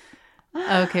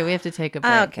 Okay, we have to take a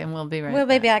break, and we'll be right back. We'll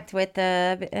be back with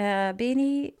the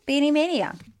Beanie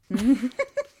Mania.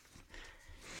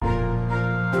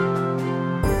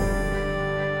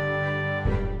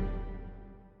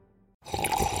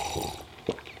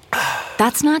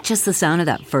 That's not just the sound of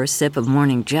that first sip of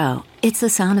Morning Joe. It's the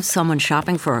sound of someone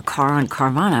shopping for a car on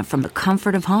Carvana from the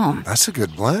comfort of home. That's a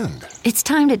good blend. It's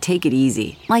time to take it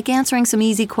easy, like answering some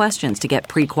easy questions to get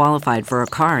pre-qualified for a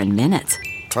car in minutes.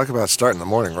 Talk about starting the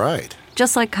morning right.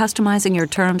 Just like customizing your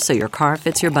terms so your car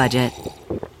fits your budget.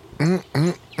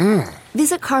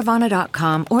 Visit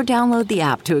Carvana.com or download the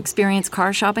app to experience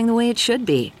car shopping the way it should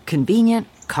be. Convenient,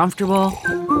 comfortable.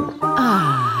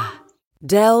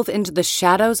 Delve into the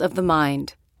shadows of the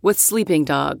mind with Sleeping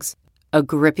Dogs, a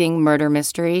gripping murder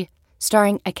mystery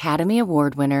starring Academy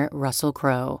Award winner Russell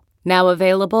Crowe. Now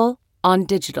available on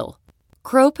digital.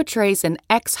 Crowe portrays an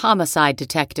ex-homicide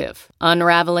detective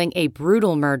unraveling a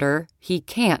brutal murder he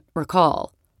can't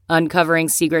recall. Uncovering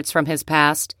secrets from his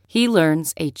past, he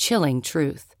learns a chilling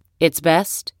truth. It's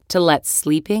best to let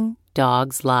sleeping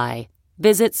dogs lie.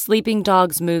 Visit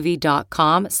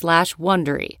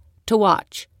sleepingdogsmovie.com/Wondery to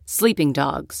watch Sleeping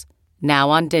Dogs, now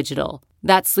on digital.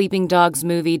 That's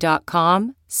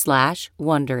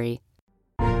sleepingdogsmovie.com/Wondery.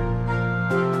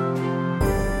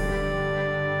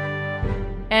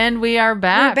 And we are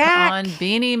back on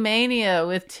Beanie Mania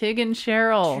with Tig and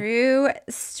Cheryl. True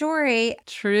story.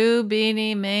 True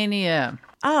Beanie Mania.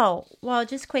 Oh, well,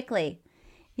 just quickly.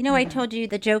 I told you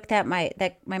the joke that my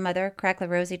mother, Crackler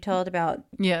Rosie, told about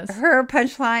her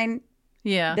punchline.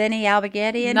 Yeah. Beanie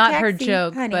Alberghetti and not taxi, her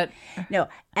joke, honey. but no.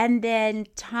 And then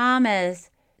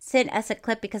Thomas sent us a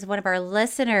clip because one of our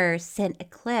listeners sent a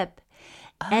clip,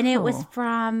 and it was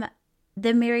from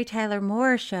the Mary Tyler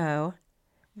Moore show,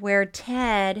 where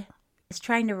Ted is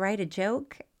trying to write a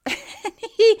joke,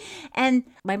 and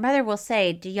my mother will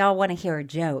say, "Do y'all want to hear a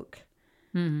joke?"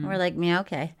 Mm-hmm. We're like, "Yeah,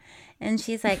 okay." And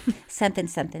she's like, "Something,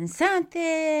 something,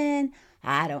 something.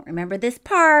 I don't remember this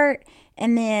part."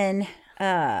 And then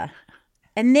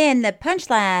the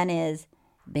punchline is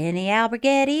Beanie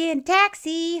Alberghetti and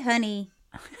taxi, honey.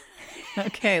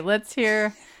 Okay, let's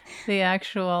hear the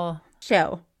actual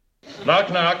show.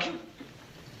 Knock, knock.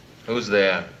 Who's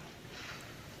there?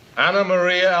 Anna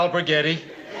Maria Alberghetti.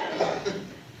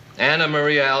 Anna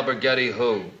Maria Alberghetti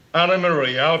who? Anna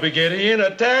Maria Alberghetti in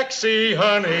a taxi,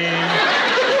 honey.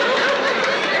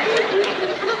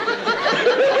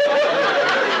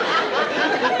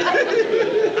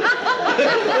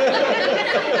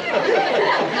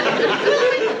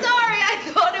 Sorry, I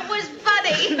thought it was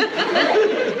funny.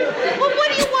 Well, what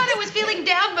do you want? I was feeling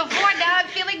down before, now I'm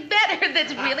feeling better.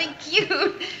 That's really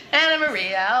cute. Anna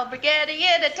Maria Alberghetti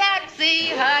in a taxi,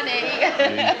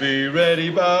 honey. Please be ready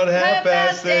about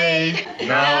 8:30.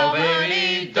 Now,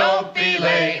 baby, don't be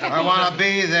late. I want to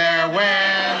be there when...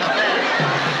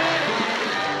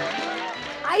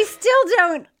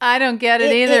 I don't get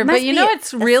it either. But you know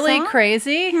what's really song?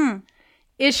 crazy?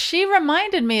 Is she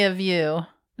reminded me of you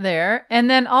there. And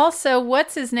then also,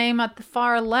 what's his name at the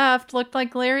far left looked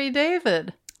like Larry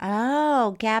David.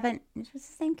 Oh, Gavin. Was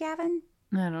his name Gavin?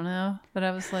 I don't know. But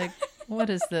I was like, what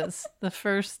is this? The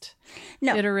first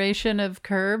iteration of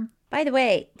Curb? By the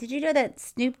way, did you know that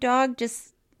Snoop Dogg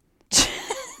just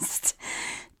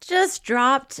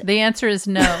dropped... The answer is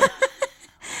no.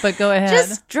 But go ahead.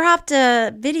 Just dropped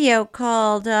a video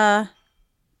called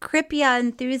Cripya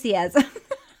enthusiasm.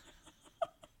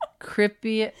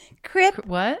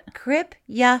 What?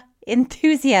 Cripya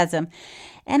enthusiasm.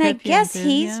 And I Cripya guess he's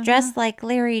enthusiasm? dressed like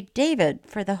Larry David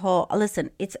for the whole.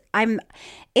 Listen, it's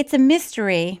a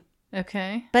mystery.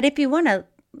 Okay. But if you want to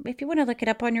look it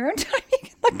up on your own time, you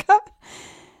can look up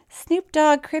Snoop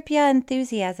Dogg Cripya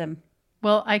enthusiasm.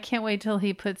 Well, I can't wait till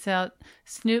he puts out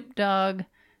Snoop Dogg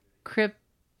voice.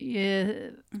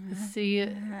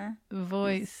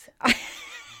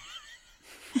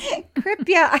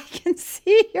 Cripya, I can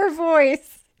see your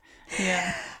voice.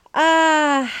 Yeah.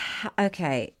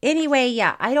 Okay. Anyway,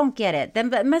 yeah, I don't get it.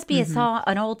 Then it must be a song,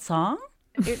 an old song.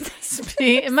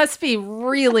 It must be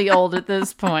really old at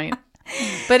this point.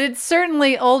 But it's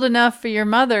certainly old enough for your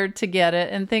mother to get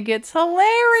it and think it's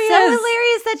hilarious. So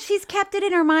hilarious that she's kept it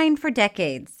in her mind for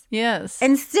decades. Yes.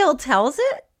 And still tells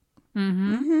it.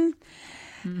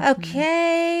 Mm-hmm.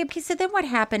 Okay. So then what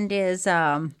happened is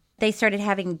they started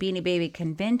having Beanie Baby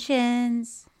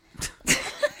conventions.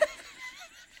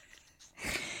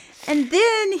 And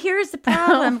then here's the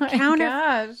problem.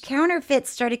 Counterfeits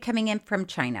started coming in from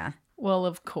China. Well,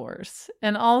 of course.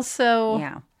 And also...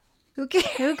 Yeah. Who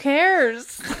cares? Who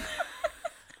cares?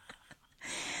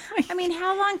 I mean,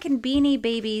 how long can Beanie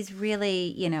Babies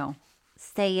really,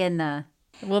 stay in the...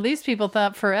 Well, these people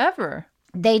thought forever.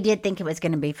 They did think it was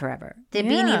going to be forever. The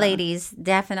Beanie Ladies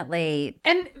definitely...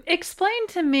 And explain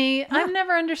to me, I've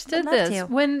never understood I'd love this. to.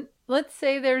 When, let's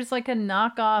say there's like a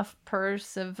knockoff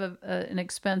purse of an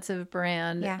expensive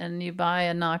brand, and you buy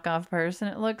a knockoff purse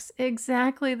and it looks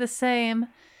exactly the same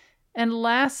and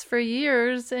lasts for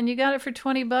years, and you got it for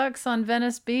 $20 on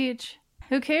Venice Beach.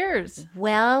 Who cares?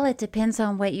 Well, it depends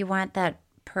on what you want that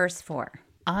purse for.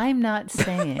 I'm not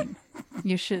saying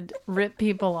you should rip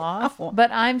people off,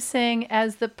 but I'm saying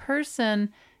as the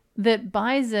person that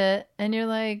buys it and you're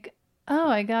like, oh,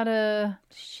 I got a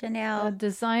Chanel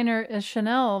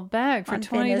bag for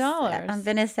 $20 on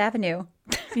Venice Avenue.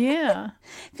 Yeah.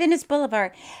 Venice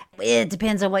Boulevard. It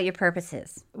depends on what your purpose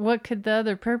is. What could the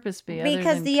other purpose be?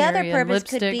 Because the other purpose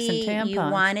could be and you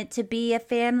want it to be a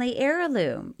family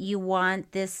heirloom. You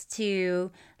want this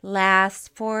to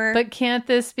last for... But can't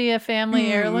this be a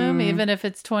family heirloom even if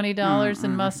it's $20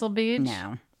 in Muscle Beach?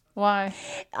 No. Why?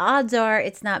 Odds are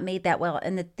it's not made that well.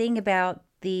 And the thing about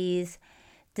these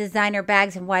designer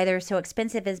bags and why they're so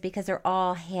expensive is because they're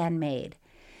all handmade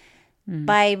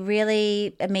by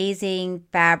really amazing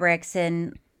fabrics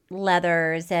and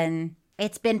leathers, and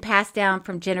it's been passed down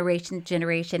from generation to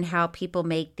generation how people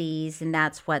make these, and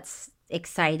that's what's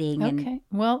exciting. Okay.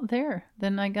 Well,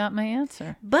 then I got my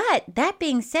answer. But that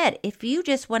being said, if you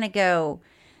just want to go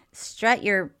strut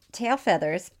your tail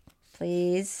feathers,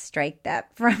 please strike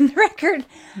that from the record.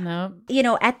 No.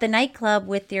 At the nightclub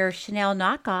with your Chanel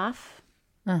knockoff,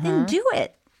 then do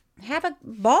it. Have a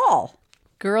ball.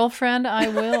 Girlfriend, I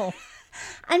will.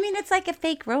 I mean, it's like a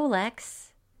fake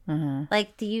Rolex.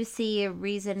 Like, do you see a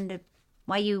reason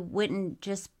why you wouldn't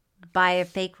just buy a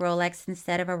fake Rolex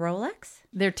instead of a Rolex?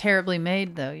 They're terribly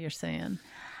made, though, you're saying.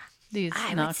 These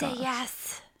I would say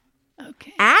yes.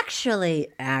 Okay. Actually,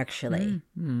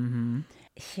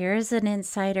 here's an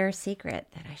insider secret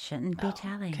that I shouldn't be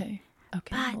telling. Okay.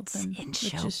 But in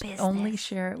show business, only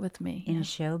share it with me. In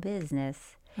show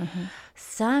business,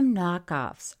 some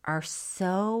knockoffs are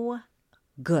so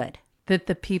good that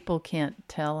the people can't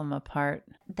tell them apart.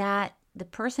 That the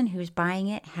person who's buying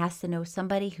it has to know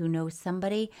somebody who knows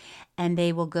somebody, and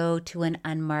they will go to an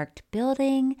unmarked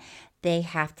building. They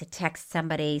have to text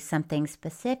somebody something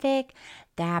specific.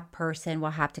 That person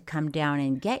will have to come down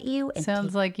and get you. And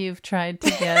sounds like you've tried to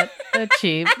get a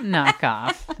cheap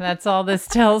knockoff. That's all this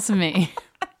tells me.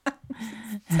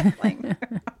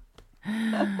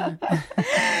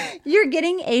 You're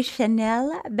getting a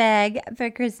Chanel bag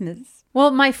for Christmas.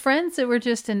 Well, my friends that were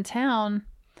just in town,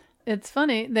 it's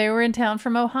funny, they were in town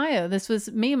from Ohio. This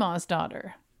was Mima's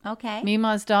daughter. Okay.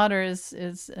 Mima's daughter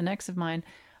is an ex of mine.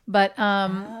 But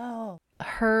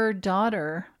her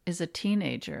daughter is a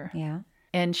teenager. Yeah.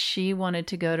 And she wanted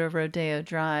to go to Rodeo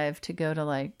Drive to go to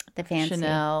like the fancy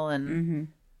Chanel. And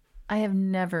I have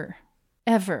never,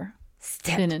 ever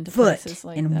been into foot places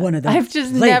like in that. one of those I've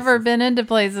just places. never been into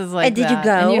places like Did that. you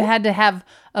go? And you had to have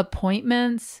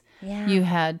appointments. Yeah. You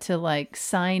had to like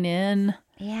sign in.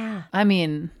 Yeah. I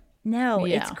mean. No,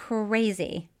 yeah. It's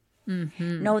crazy.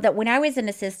 No, that when I was an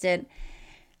assistant,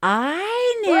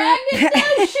 I knew.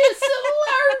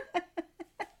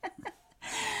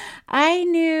 I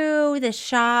knew the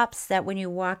shops that when you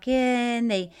walk in,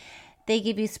 they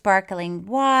give you sparkling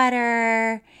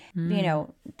water.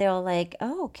 They'll like,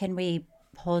 oh, can we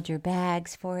hold your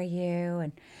bags for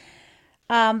you?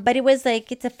 And but it was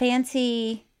like it's a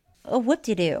fancy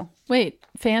whoop-de-doo. Wait,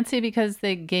 fancy because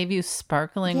they gave you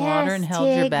sparkling water and held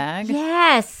your bag?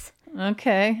 Yes.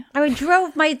 Okay. I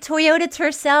drove my Toyota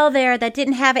Tercel there that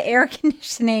didn't have air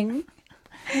conditioning.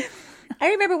 I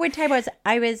remember one time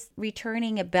I was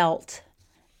returning a belt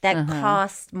that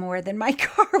cost more than my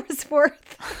car was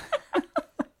worth.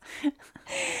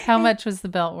 How much was the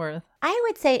belt worth? I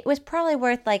would say it was probably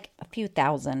worth like a few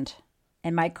thousand.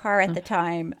 And my car at the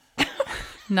time...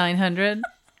 900?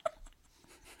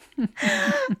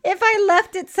 If I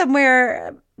left it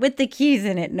somewhere with the keys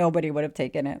in it, nobody would have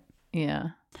taken it. Yeah.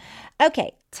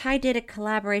 Okay. Ty did a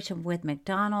collaboration with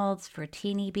McDonald's for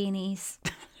teeny beanies.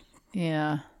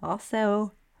 Yeah.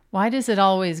 Also. Why does it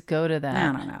always go to that?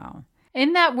 I don't know.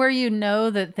 Isn't that where you know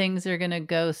that things are going to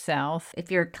go south? If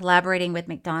you're collaborating with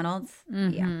McDonald's?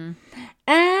 Mm-hmm.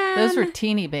 Yeah. Those were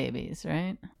teeny babies,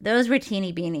 right? Those were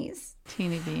teeny beanies.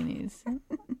 Teeny beanies.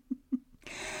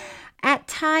 At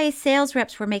Ty, sales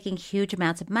reps were making huge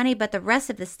amounts of money, but the rest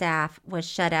of the staff was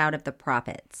shut out of the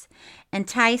profits. And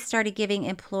Ty started giving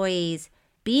employees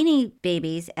Beanie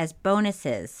Babies as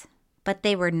bonuses, but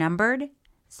they were numbered,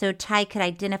 so Ty could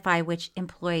identify which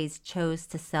employees chose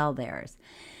to sell theirs.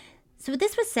 So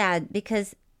this was sad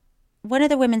because one of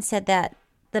the women said that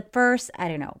the first,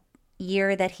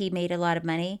 year that he made a lot of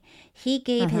money, he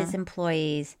gave his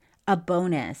employees a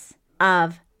bonus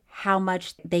of how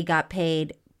much they got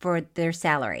paid for their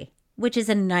salary, which is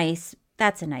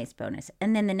that's a nice bonus.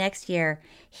 And then the next year,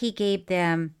 he gave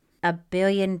them a $1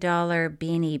 billion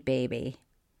Beanie Baby.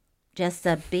 Just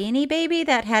a Beanie Baby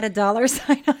that had a dollar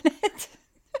sign on it.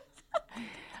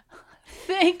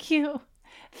 Thank you.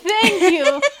 Thank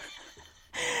you.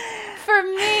 For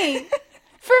me.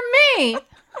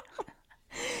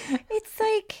 It's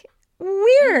like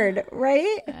weird,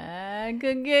 right? I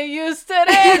could get used to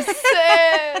this.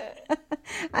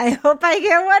 I hope I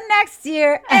get one next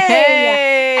year.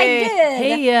 Hey, I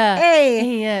did.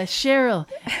 Hey, Cheryl,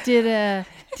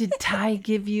 did Ty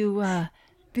give you a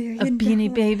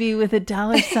Beanie Baby with a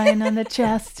dollar sign on the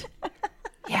chest?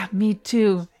 Yeah, me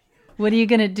too. What are you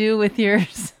gonna do with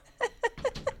yours?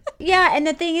 Yeah, and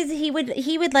the thing is, he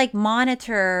would like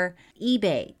monitor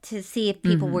eBay to see if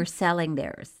people were selling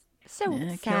theirs. So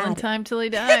sad. Killing time till he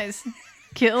dies.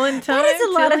 Killing time. That is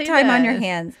a lot of time on your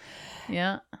hands.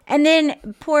 Yeah. And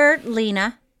then poor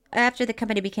Lena, after the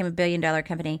company became a $1 billion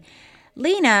company,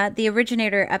 Lena, the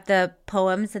originator of the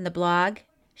poems and the blog,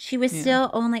 she was still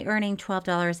only earning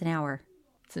 $12 an hour.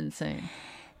 It's insane.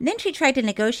 And then she tried to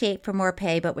negotiate for more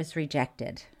pay, but was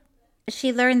rejected.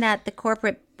 She learned that the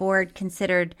corporate board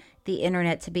considered the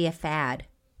internet to be a fad.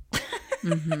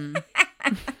 Mm-hmm.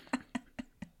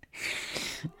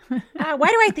 Why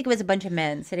do I think it was a bunch of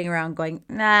men sitting around going,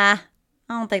 nah,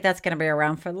 I don't think that's going to be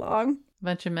around for long.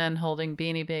 Bunch of men holding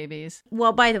Beanie Babies.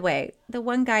 Well, by the way, the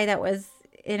one guy that was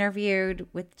interviewed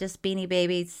with just Beanie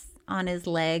Babies on his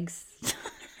legs.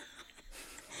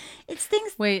 It's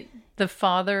things. Wait, the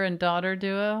father and daughter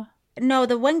duo? No,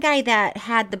 the one guy that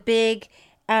had the big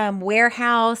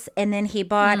warehouse and then he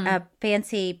bought a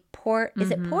fancy Porsche.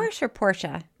 Is it Porsche or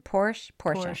Porsche?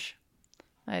 Porsche.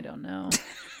 I don't know.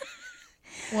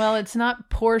 Well, it's not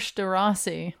Porsche de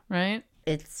Rossi, right?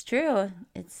 It's true.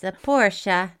 It's a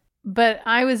Porsche. But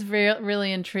I was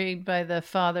really intrigued by the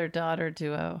father-daughter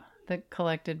duo that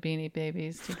collected Beanie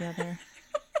Babies together.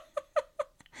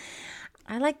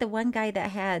 I like the one guy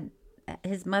that had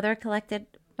his mother collected.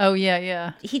 Oh,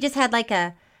 yeah. He just had like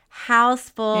a house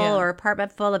full or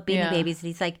apartment full of Beanie Babies. And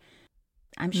he's like,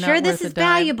 I'm sure this is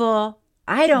valuable.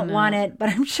 I don't want it, but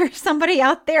I'm sure somebody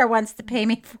out there wants to pay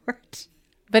me for it.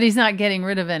 But he's not getting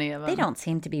rid of any of them. They don't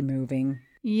seem to be moving.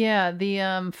 Yeah,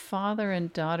 the father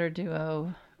and daughter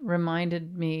duo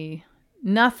reminded me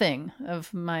nothing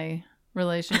of my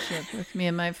relationship with me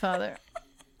and my father.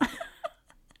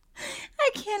 I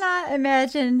cannot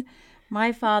imagine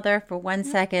my father for 1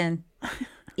 second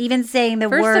even saying the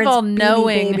words. First of all,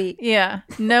 Beanie Baby.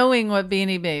 knowing what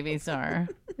Beanie Babies are.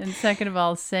 And second of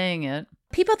all, saying it.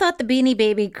 People thought the Beanie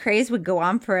Baby craze would go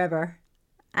on forever.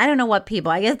 I don't know what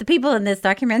people. I guess the people in this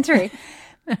documentary.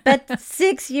 But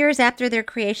 6 years after their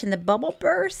creation, the bubble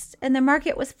burst and the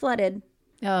market was flooded.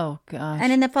 Oh, gosh.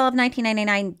 And in the fall of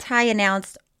 1999, Ty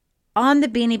announced on the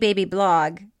Beanie Baby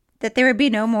blog that there would be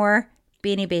no more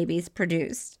Beanie Babies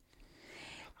produced.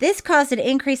 This caused an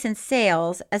increase in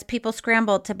sales as people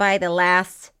scrambled to buy the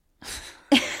last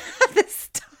of the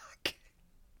stock.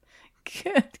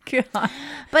 Good God.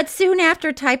 But soon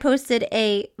after, Ty posted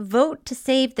a vote to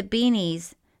save the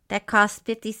beanies that cost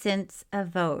 50 cents a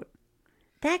vote.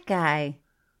 That guy.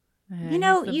 You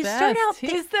know, you start out...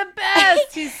 He's the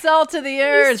best. He's salt of the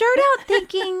earth. You start out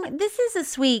thinking, this is a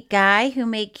sweet guy who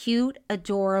made cute,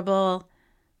 adorable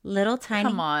Little tiny.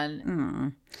 Come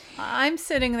on. I'm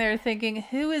sitting there thinking,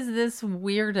 who is this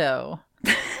weirdo?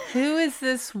 Who is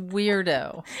this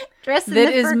weirdo Dressed in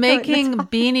that the is fur coat making and the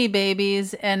top. Beanie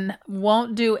Babies and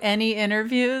won't do any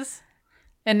interviews?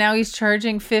 And now he's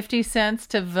charging 50 cents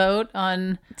to vote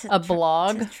on a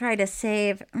blog? To try to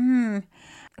save.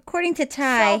 According to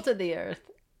Ty. Salt of the earth.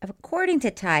 According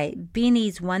to Ty,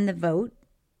 Beanies won the vote.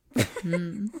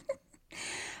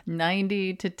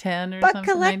 90 to 10 or But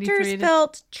something. collectors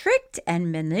felt tricked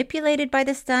and manipulated by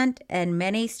the stunt, and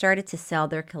many started to sell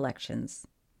their collections.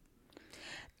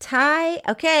 Ty,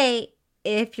 okay,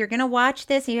 if you're going to watch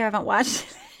this and you haven't watched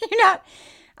it,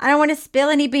 I don't want to spill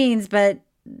any beans, but.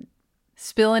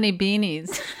 Spill any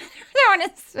beanies. I don't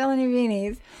want to spill any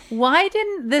beanies. Why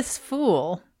didn't this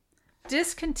fool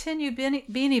discontinue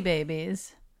Beanie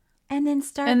Babies and then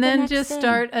start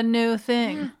start a new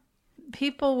thing? Yeah.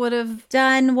 People would have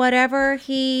done whatever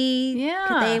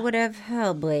they would have,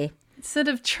 instead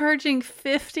of charging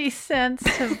 50 cents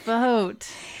to vote.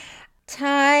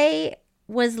 Ty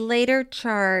was later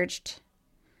charged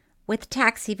with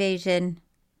tax evasion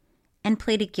and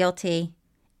pleaded guilty,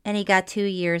 and he got 2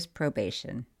 years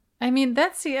probation. I mean,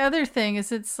 that's the other thing, is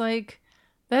it's like,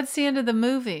 that's the end of the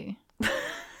movie.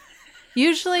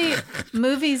 Usually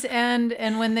movies end,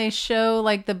 and when they show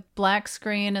like the black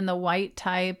screen and the white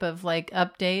type of like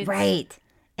updates. Right.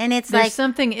 And it's there's like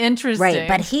something interesting. Right.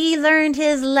 But he learned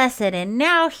his lesson, and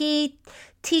now he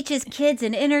teaches kids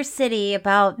in inner city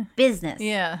about business.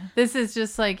 Yeah. This is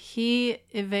just like he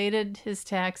evaded his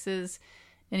taxes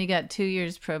and he got 2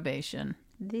 years probation.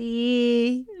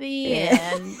 The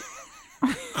end.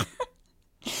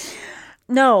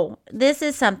 No, this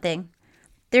is something.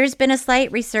 There's been a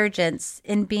slight resurgence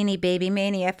in Beanie Baby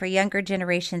Mania for younger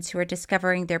generations who are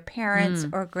discovering their parents'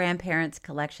 or grandparents'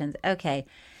 collections. Okay.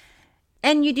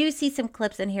 And you do see some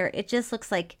clips in here. It just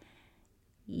looks like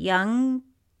young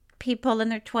people in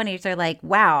their 20s are like,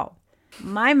 wow,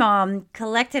 my mom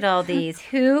collected all these.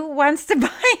 Who wants to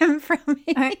buy them from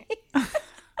me?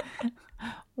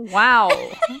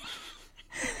 Wow.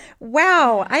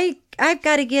 Wow. I've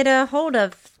got to get a hold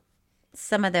of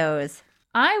some of those.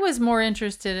 I was more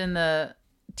interested in the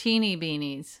teeny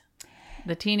beanies,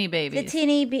 the teeny babies. Yeah,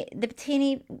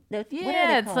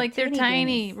 it's like they're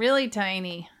tiny, really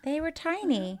tiny. They were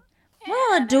tiny.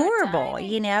 Well, adorable.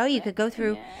 You could go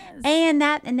through, and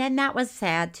then that was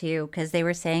sad too, because they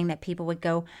were saying that people would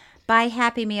go buy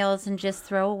Happy Meals and just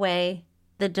throw away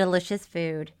the delicious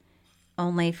food,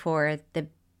 only for the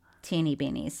teeny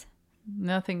beanies.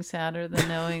 Nothing sadder than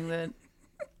knowing that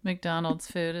McDonald's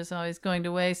food is always going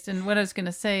to waste. And what I was going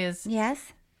to say is,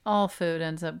 yes, all food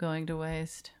ends up going to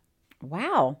waste.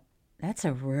 Wow, that's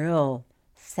a real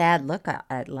sad look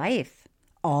at life.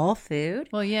 All food?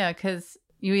 Well, yeah, because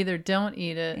you either don't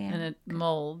eat it and it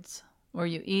molds, or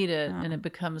you eat it and it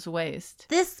becomes waste.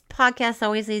 This podcast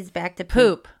always leads back to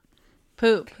poop.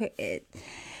 Poop.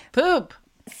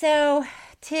 So,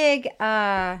 Tig,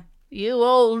 you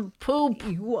old poop.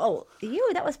 You,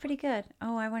 that was pretty good.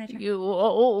 Oh, I want to try. You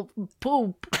old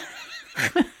poop.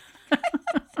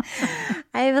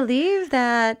 I believe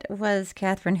that was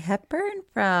Katharine Hepburn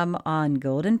from On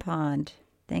Golden Pond.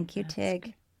 Thank you,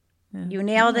 Tig. Yeah. You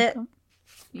nailed it.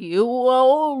 You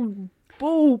old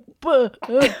poop.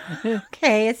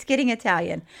 Okay, it's getting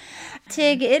Italian.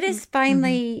 Tig, it is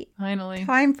finally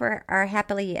time for our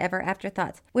happily ever after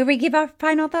thoughts, where we give our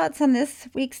final thoughts on this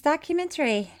week's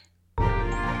documentary.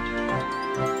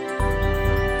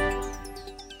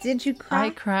 Did you cry? I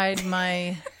cried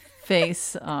my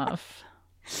face off.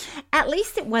 At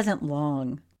least it wasn't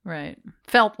long. Right.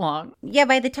 Felt long. Yeah,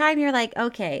 by the time you're like,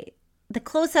 okay, the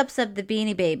close-ups of the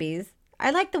Beanie Babies. I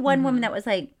like the one woman that was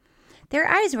like, their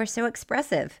eyes were so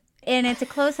expressive. And it's a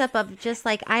close-up of just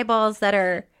like eyeballs that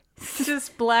are...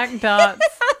 just black dots.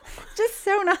 Just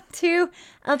sewn onto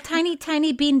a tiny,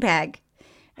 tiny beanbag.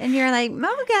 And you're like,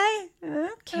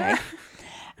 okay.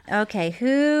 Okay,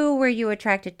 who were you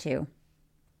attracted to?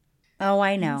 Oh,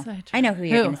 I know. I know who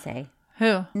you're going to say.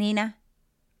 Who? Nina.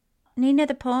 Nina,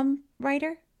 the poem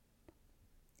writer?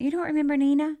 You don't remember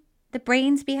Nina? The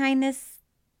brains behind this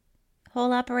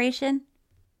whole operation?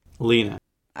 Lena.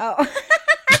 Oh.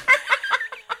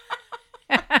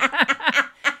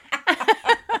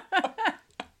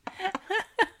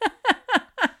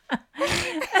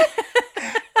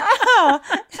 Oh.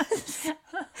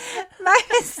 My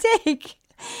mistake.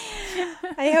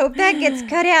 I hope that gets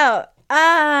cut out.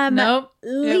 Nope.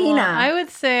 Lena. I would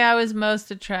say I was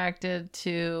most attracted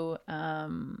to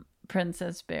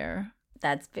Princess Bear.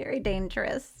 That's very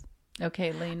dangerous.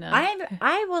 Okay, Lena.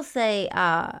 I will say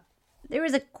there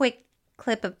was a quick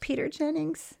clip of Peter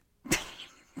Jennings.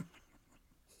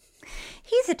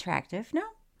 He's attractive, no?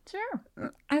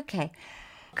 Sure. Okay.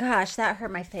 Gosh, that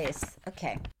hurt my face.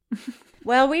 Okay.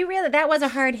 Well, that was a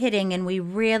hard hitting, and we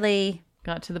really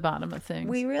got to the bottom of things.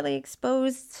 We really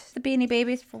exposed the Beanie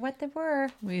Babies for what they were.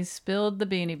 We spilled the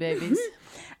Beanie Babies.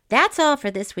 That's all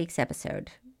for this week's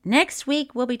episode. Next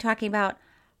week, we'll be talking about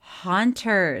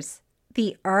Haunters,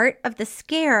 the Art of the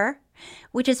Scare,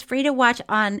 which is free to watch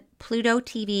on Pluto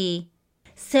TV.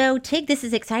 So, Tig, this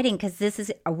is exciting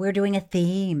because we're doing a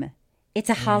theme. It's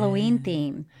a Halloween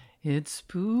theme. It's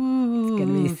spooky. It's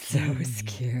going to be so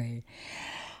scary.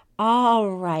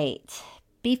 All right.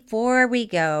 Before we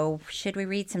go, should we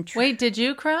read some... Wait, did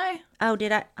you cry? Oh,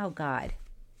 did I? Oh, God.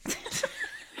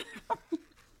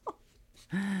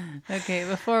 Okay,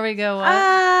 before we go,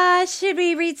 what? Should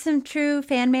we read some true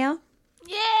fan mail?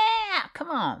 Yeah,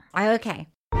 come on. Okay.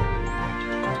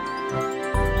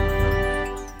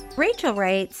 Rachel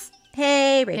writes,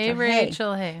 Hey, Rachel. Hey,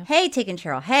 Rachel. Hey. Hey, Tig and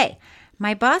Cheryl. Hey,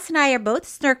 my boss and I are both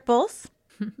snurkbles.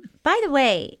 By the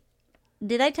way,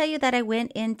 did I tell you that I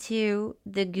went into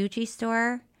the Gucci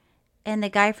store and the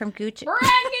guy from Gucci...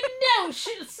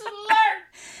 Braggadocious alert!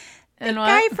 The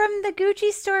guy from the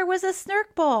Gucci store was a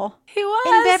snurkball. He was?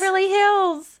 In Beverly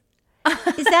Hills.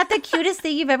 Is that the cutest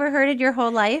thing you've ever heard in your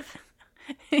whole life?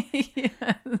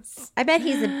 Yes. I bet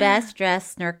he's the best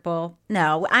dressed snurkball.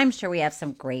 No, I'm sure we have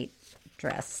some great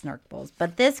dressed snurkballs,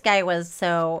 but this guy was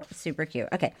so super cute.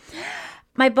 Okay.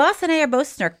 My boss and I are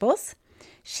both snurkballs.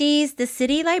 She's the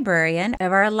city librarian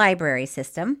of our library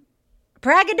system.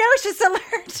 Braggadocious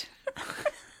alert!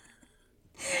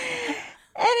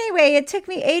 Anyway, it took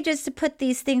me ages to put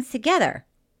these things together.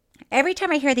 Every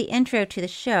time I hear the intro to the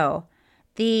show,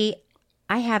 I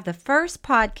have the first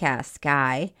podcast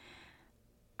guy,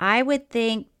 I would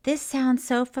think, this sounds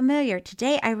so familiar.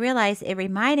 Today, I realized it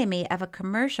reminded me of a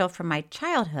commercial from my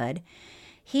childhood.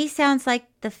 He sounds like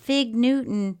the Fig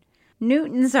Newton,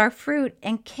 Newtons are fruit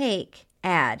and cake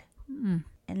ad. And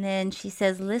then she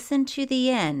says, listen to the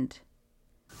end.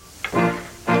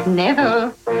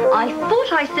 Never. I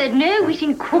thought I said no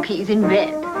eating cookies in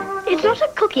bed. It's not a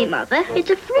cookie, Mother. It's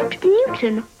a fruit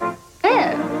Newton.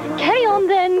 Oh, carry on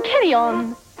then, carry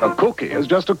on. A cookie is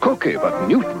just a cookie, but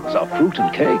Newtons are fruit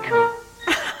and cake.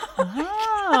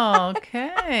 Oh,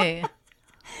 okay.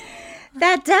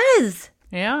 That does.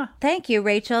 Yeah. Thank you,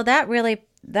 Rachel. That really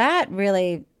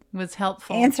was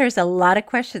helpful. Answers a lot of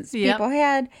questions Yep. people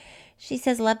had. She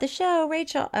says, love the show,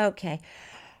 Rachel. Okay.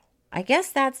 I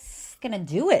guess that's going to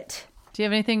do it. Do you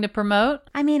have anything to promote?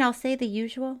 I mean, I'll say the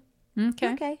usual.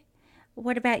 Okay.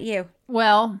 What about you?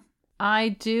 Well, I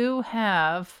do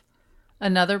have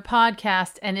another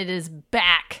podcast, and it is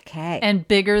back. Okay. And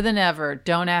bigger than ever.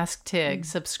 Don't Ask Tig.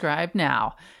 Subscribe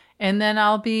now. And then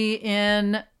I'll be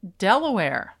in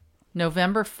Delaware,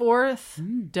 November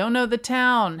 4th. Don't know the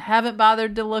town. Haven't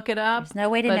bothered to look it up. There's no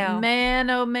way to know. But man,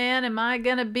 oh man, am I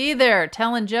going to be there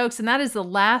telling jokes. And that is the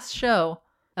last show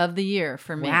of the year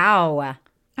for me. Wow.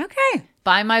 Okay.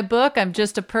 Buy my book, I'm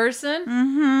Just a Person.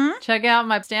 Mm-hmm. Check out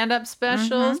my stand-up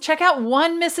specials. Check out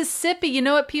One Mississippi. You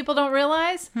know what people don't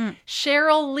realize?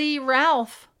 Cheryl Lee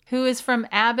Ralph, who is from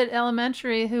Abbott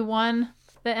Elementary, who won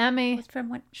the Emmy. What's from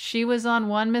what? She was on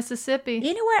One Mississippi.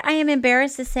 You know what? I am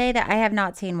embarrassed to say that I have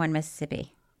not seen One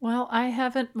Mississippi. Well, I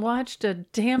haven't watched a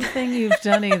damn thing you've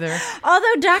done either.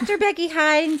 Although Dr. Becky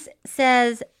Hines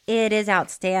says it is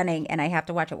outstanding and I have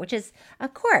to watch it, which is,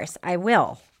 of course, I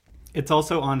will. It's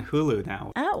also on Hulu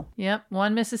now. Oh. Yep.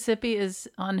 One Mississippi is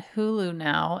on Hulu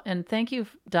now. And thank you,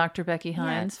 Dr. Becky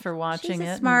Hines, for watching She's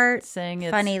it. a smart, saying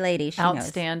it's funny lady. She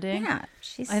outstanding. knows.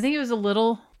 Yeah. I think it was a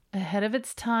little ahead of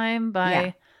its time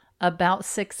by about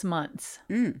 6 months.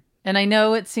 And I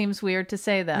know it seems weird to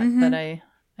say that, but I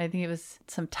think it was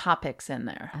some topics in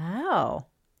there.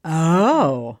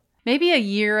 Oh. Maybe a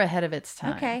year ahead of its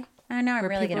time. Okay. I know I'm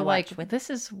really going to watch with this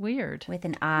is weird. With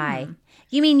an eye.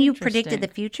 You mean you predicted the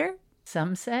future?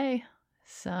 Some say.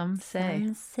 Some say.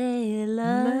 Some say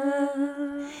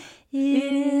love, it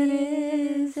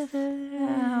is a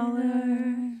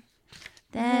flower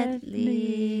that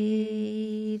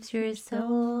leaves your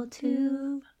soul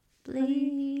to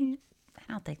bleed. I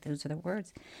don't think those are the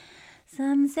words.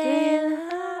 Some say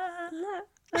love,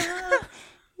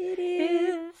 it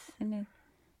is.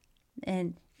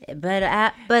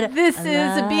 But this is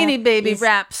a Beanie Baby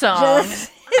rap song.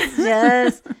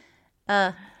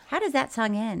 How does that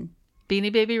song end?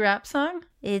 Beanie Baby rap song?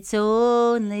 It's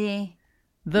only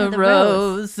the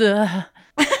rose.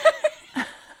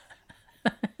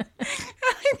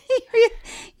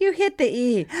 You hit the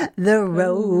E. The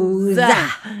rose.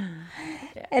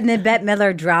 And then Bette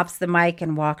Midler drops the mic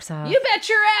and walks off. You bet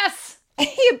your ass.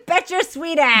 You bet your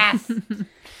sweet ass.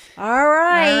 All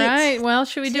right. All right. Well,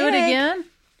 should we do it again?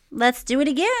 Let's do it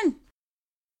again.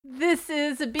 This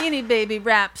is a Beanie Baby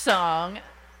rap song.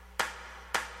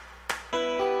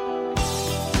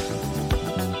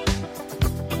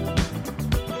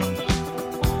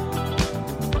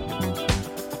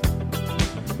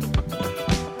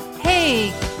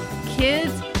 Hey,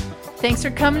 kids, thanks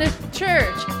for coming to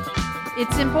church.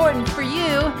 It's important for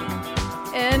you.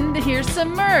 And here's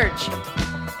some merch.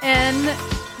 And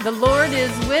the Lord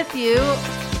is with you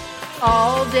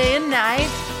all day and night.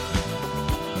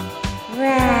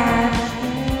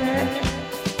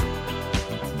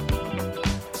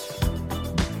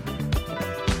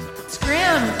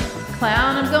 Scrim,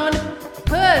 clown, I'm going to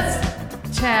Puss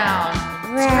Town.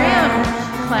 Scrim,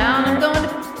 clown, I'm going to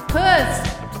Puss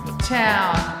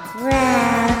Town.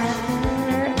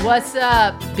 What's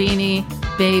up, Beanie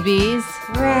Babies?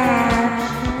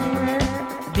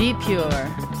 Be pure.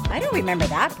 I don't remember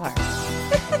that part.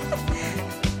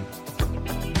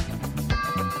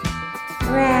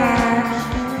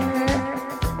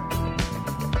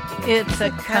 It's a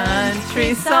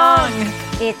country song.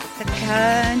 It's a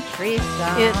country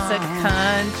song. It's a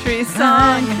country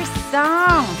song. Country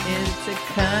song. It's a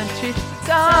country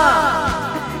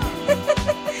song.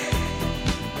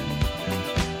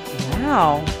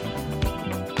 Wow.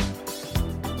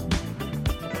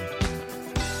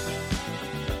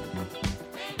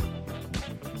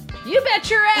 You bet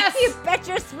your ass. You bet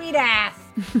your sweet ass.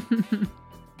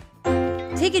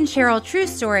 Tig and Cheryl True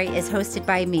Story is hosted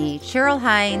by me, Cheryl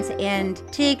Hines, and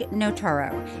Tig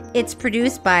Notaro. It's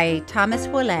produced by Thomas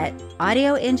Willett,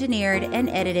 audio engineered and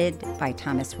edited by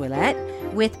Thomas Willett,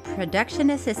 with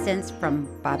production assistance from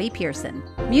Bobby Pearson.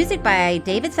 Music by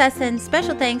David Sussin.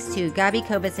 Special thanks to Gabi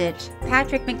Kovacic,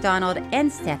 Patrick McDonald,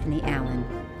 and Stephanie Allen.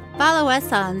 Follow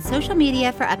us on social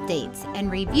media for updates and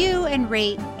review and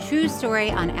rate True Story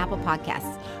on Apple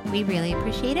Podcasts. We really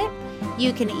appreciate it.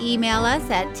 You can email us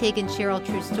at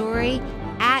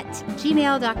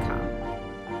tigandcheryltruestory@gmail.com.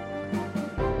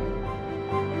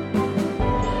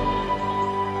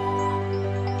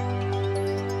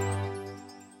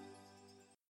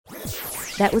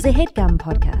 That was a HeadGum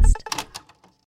podcast.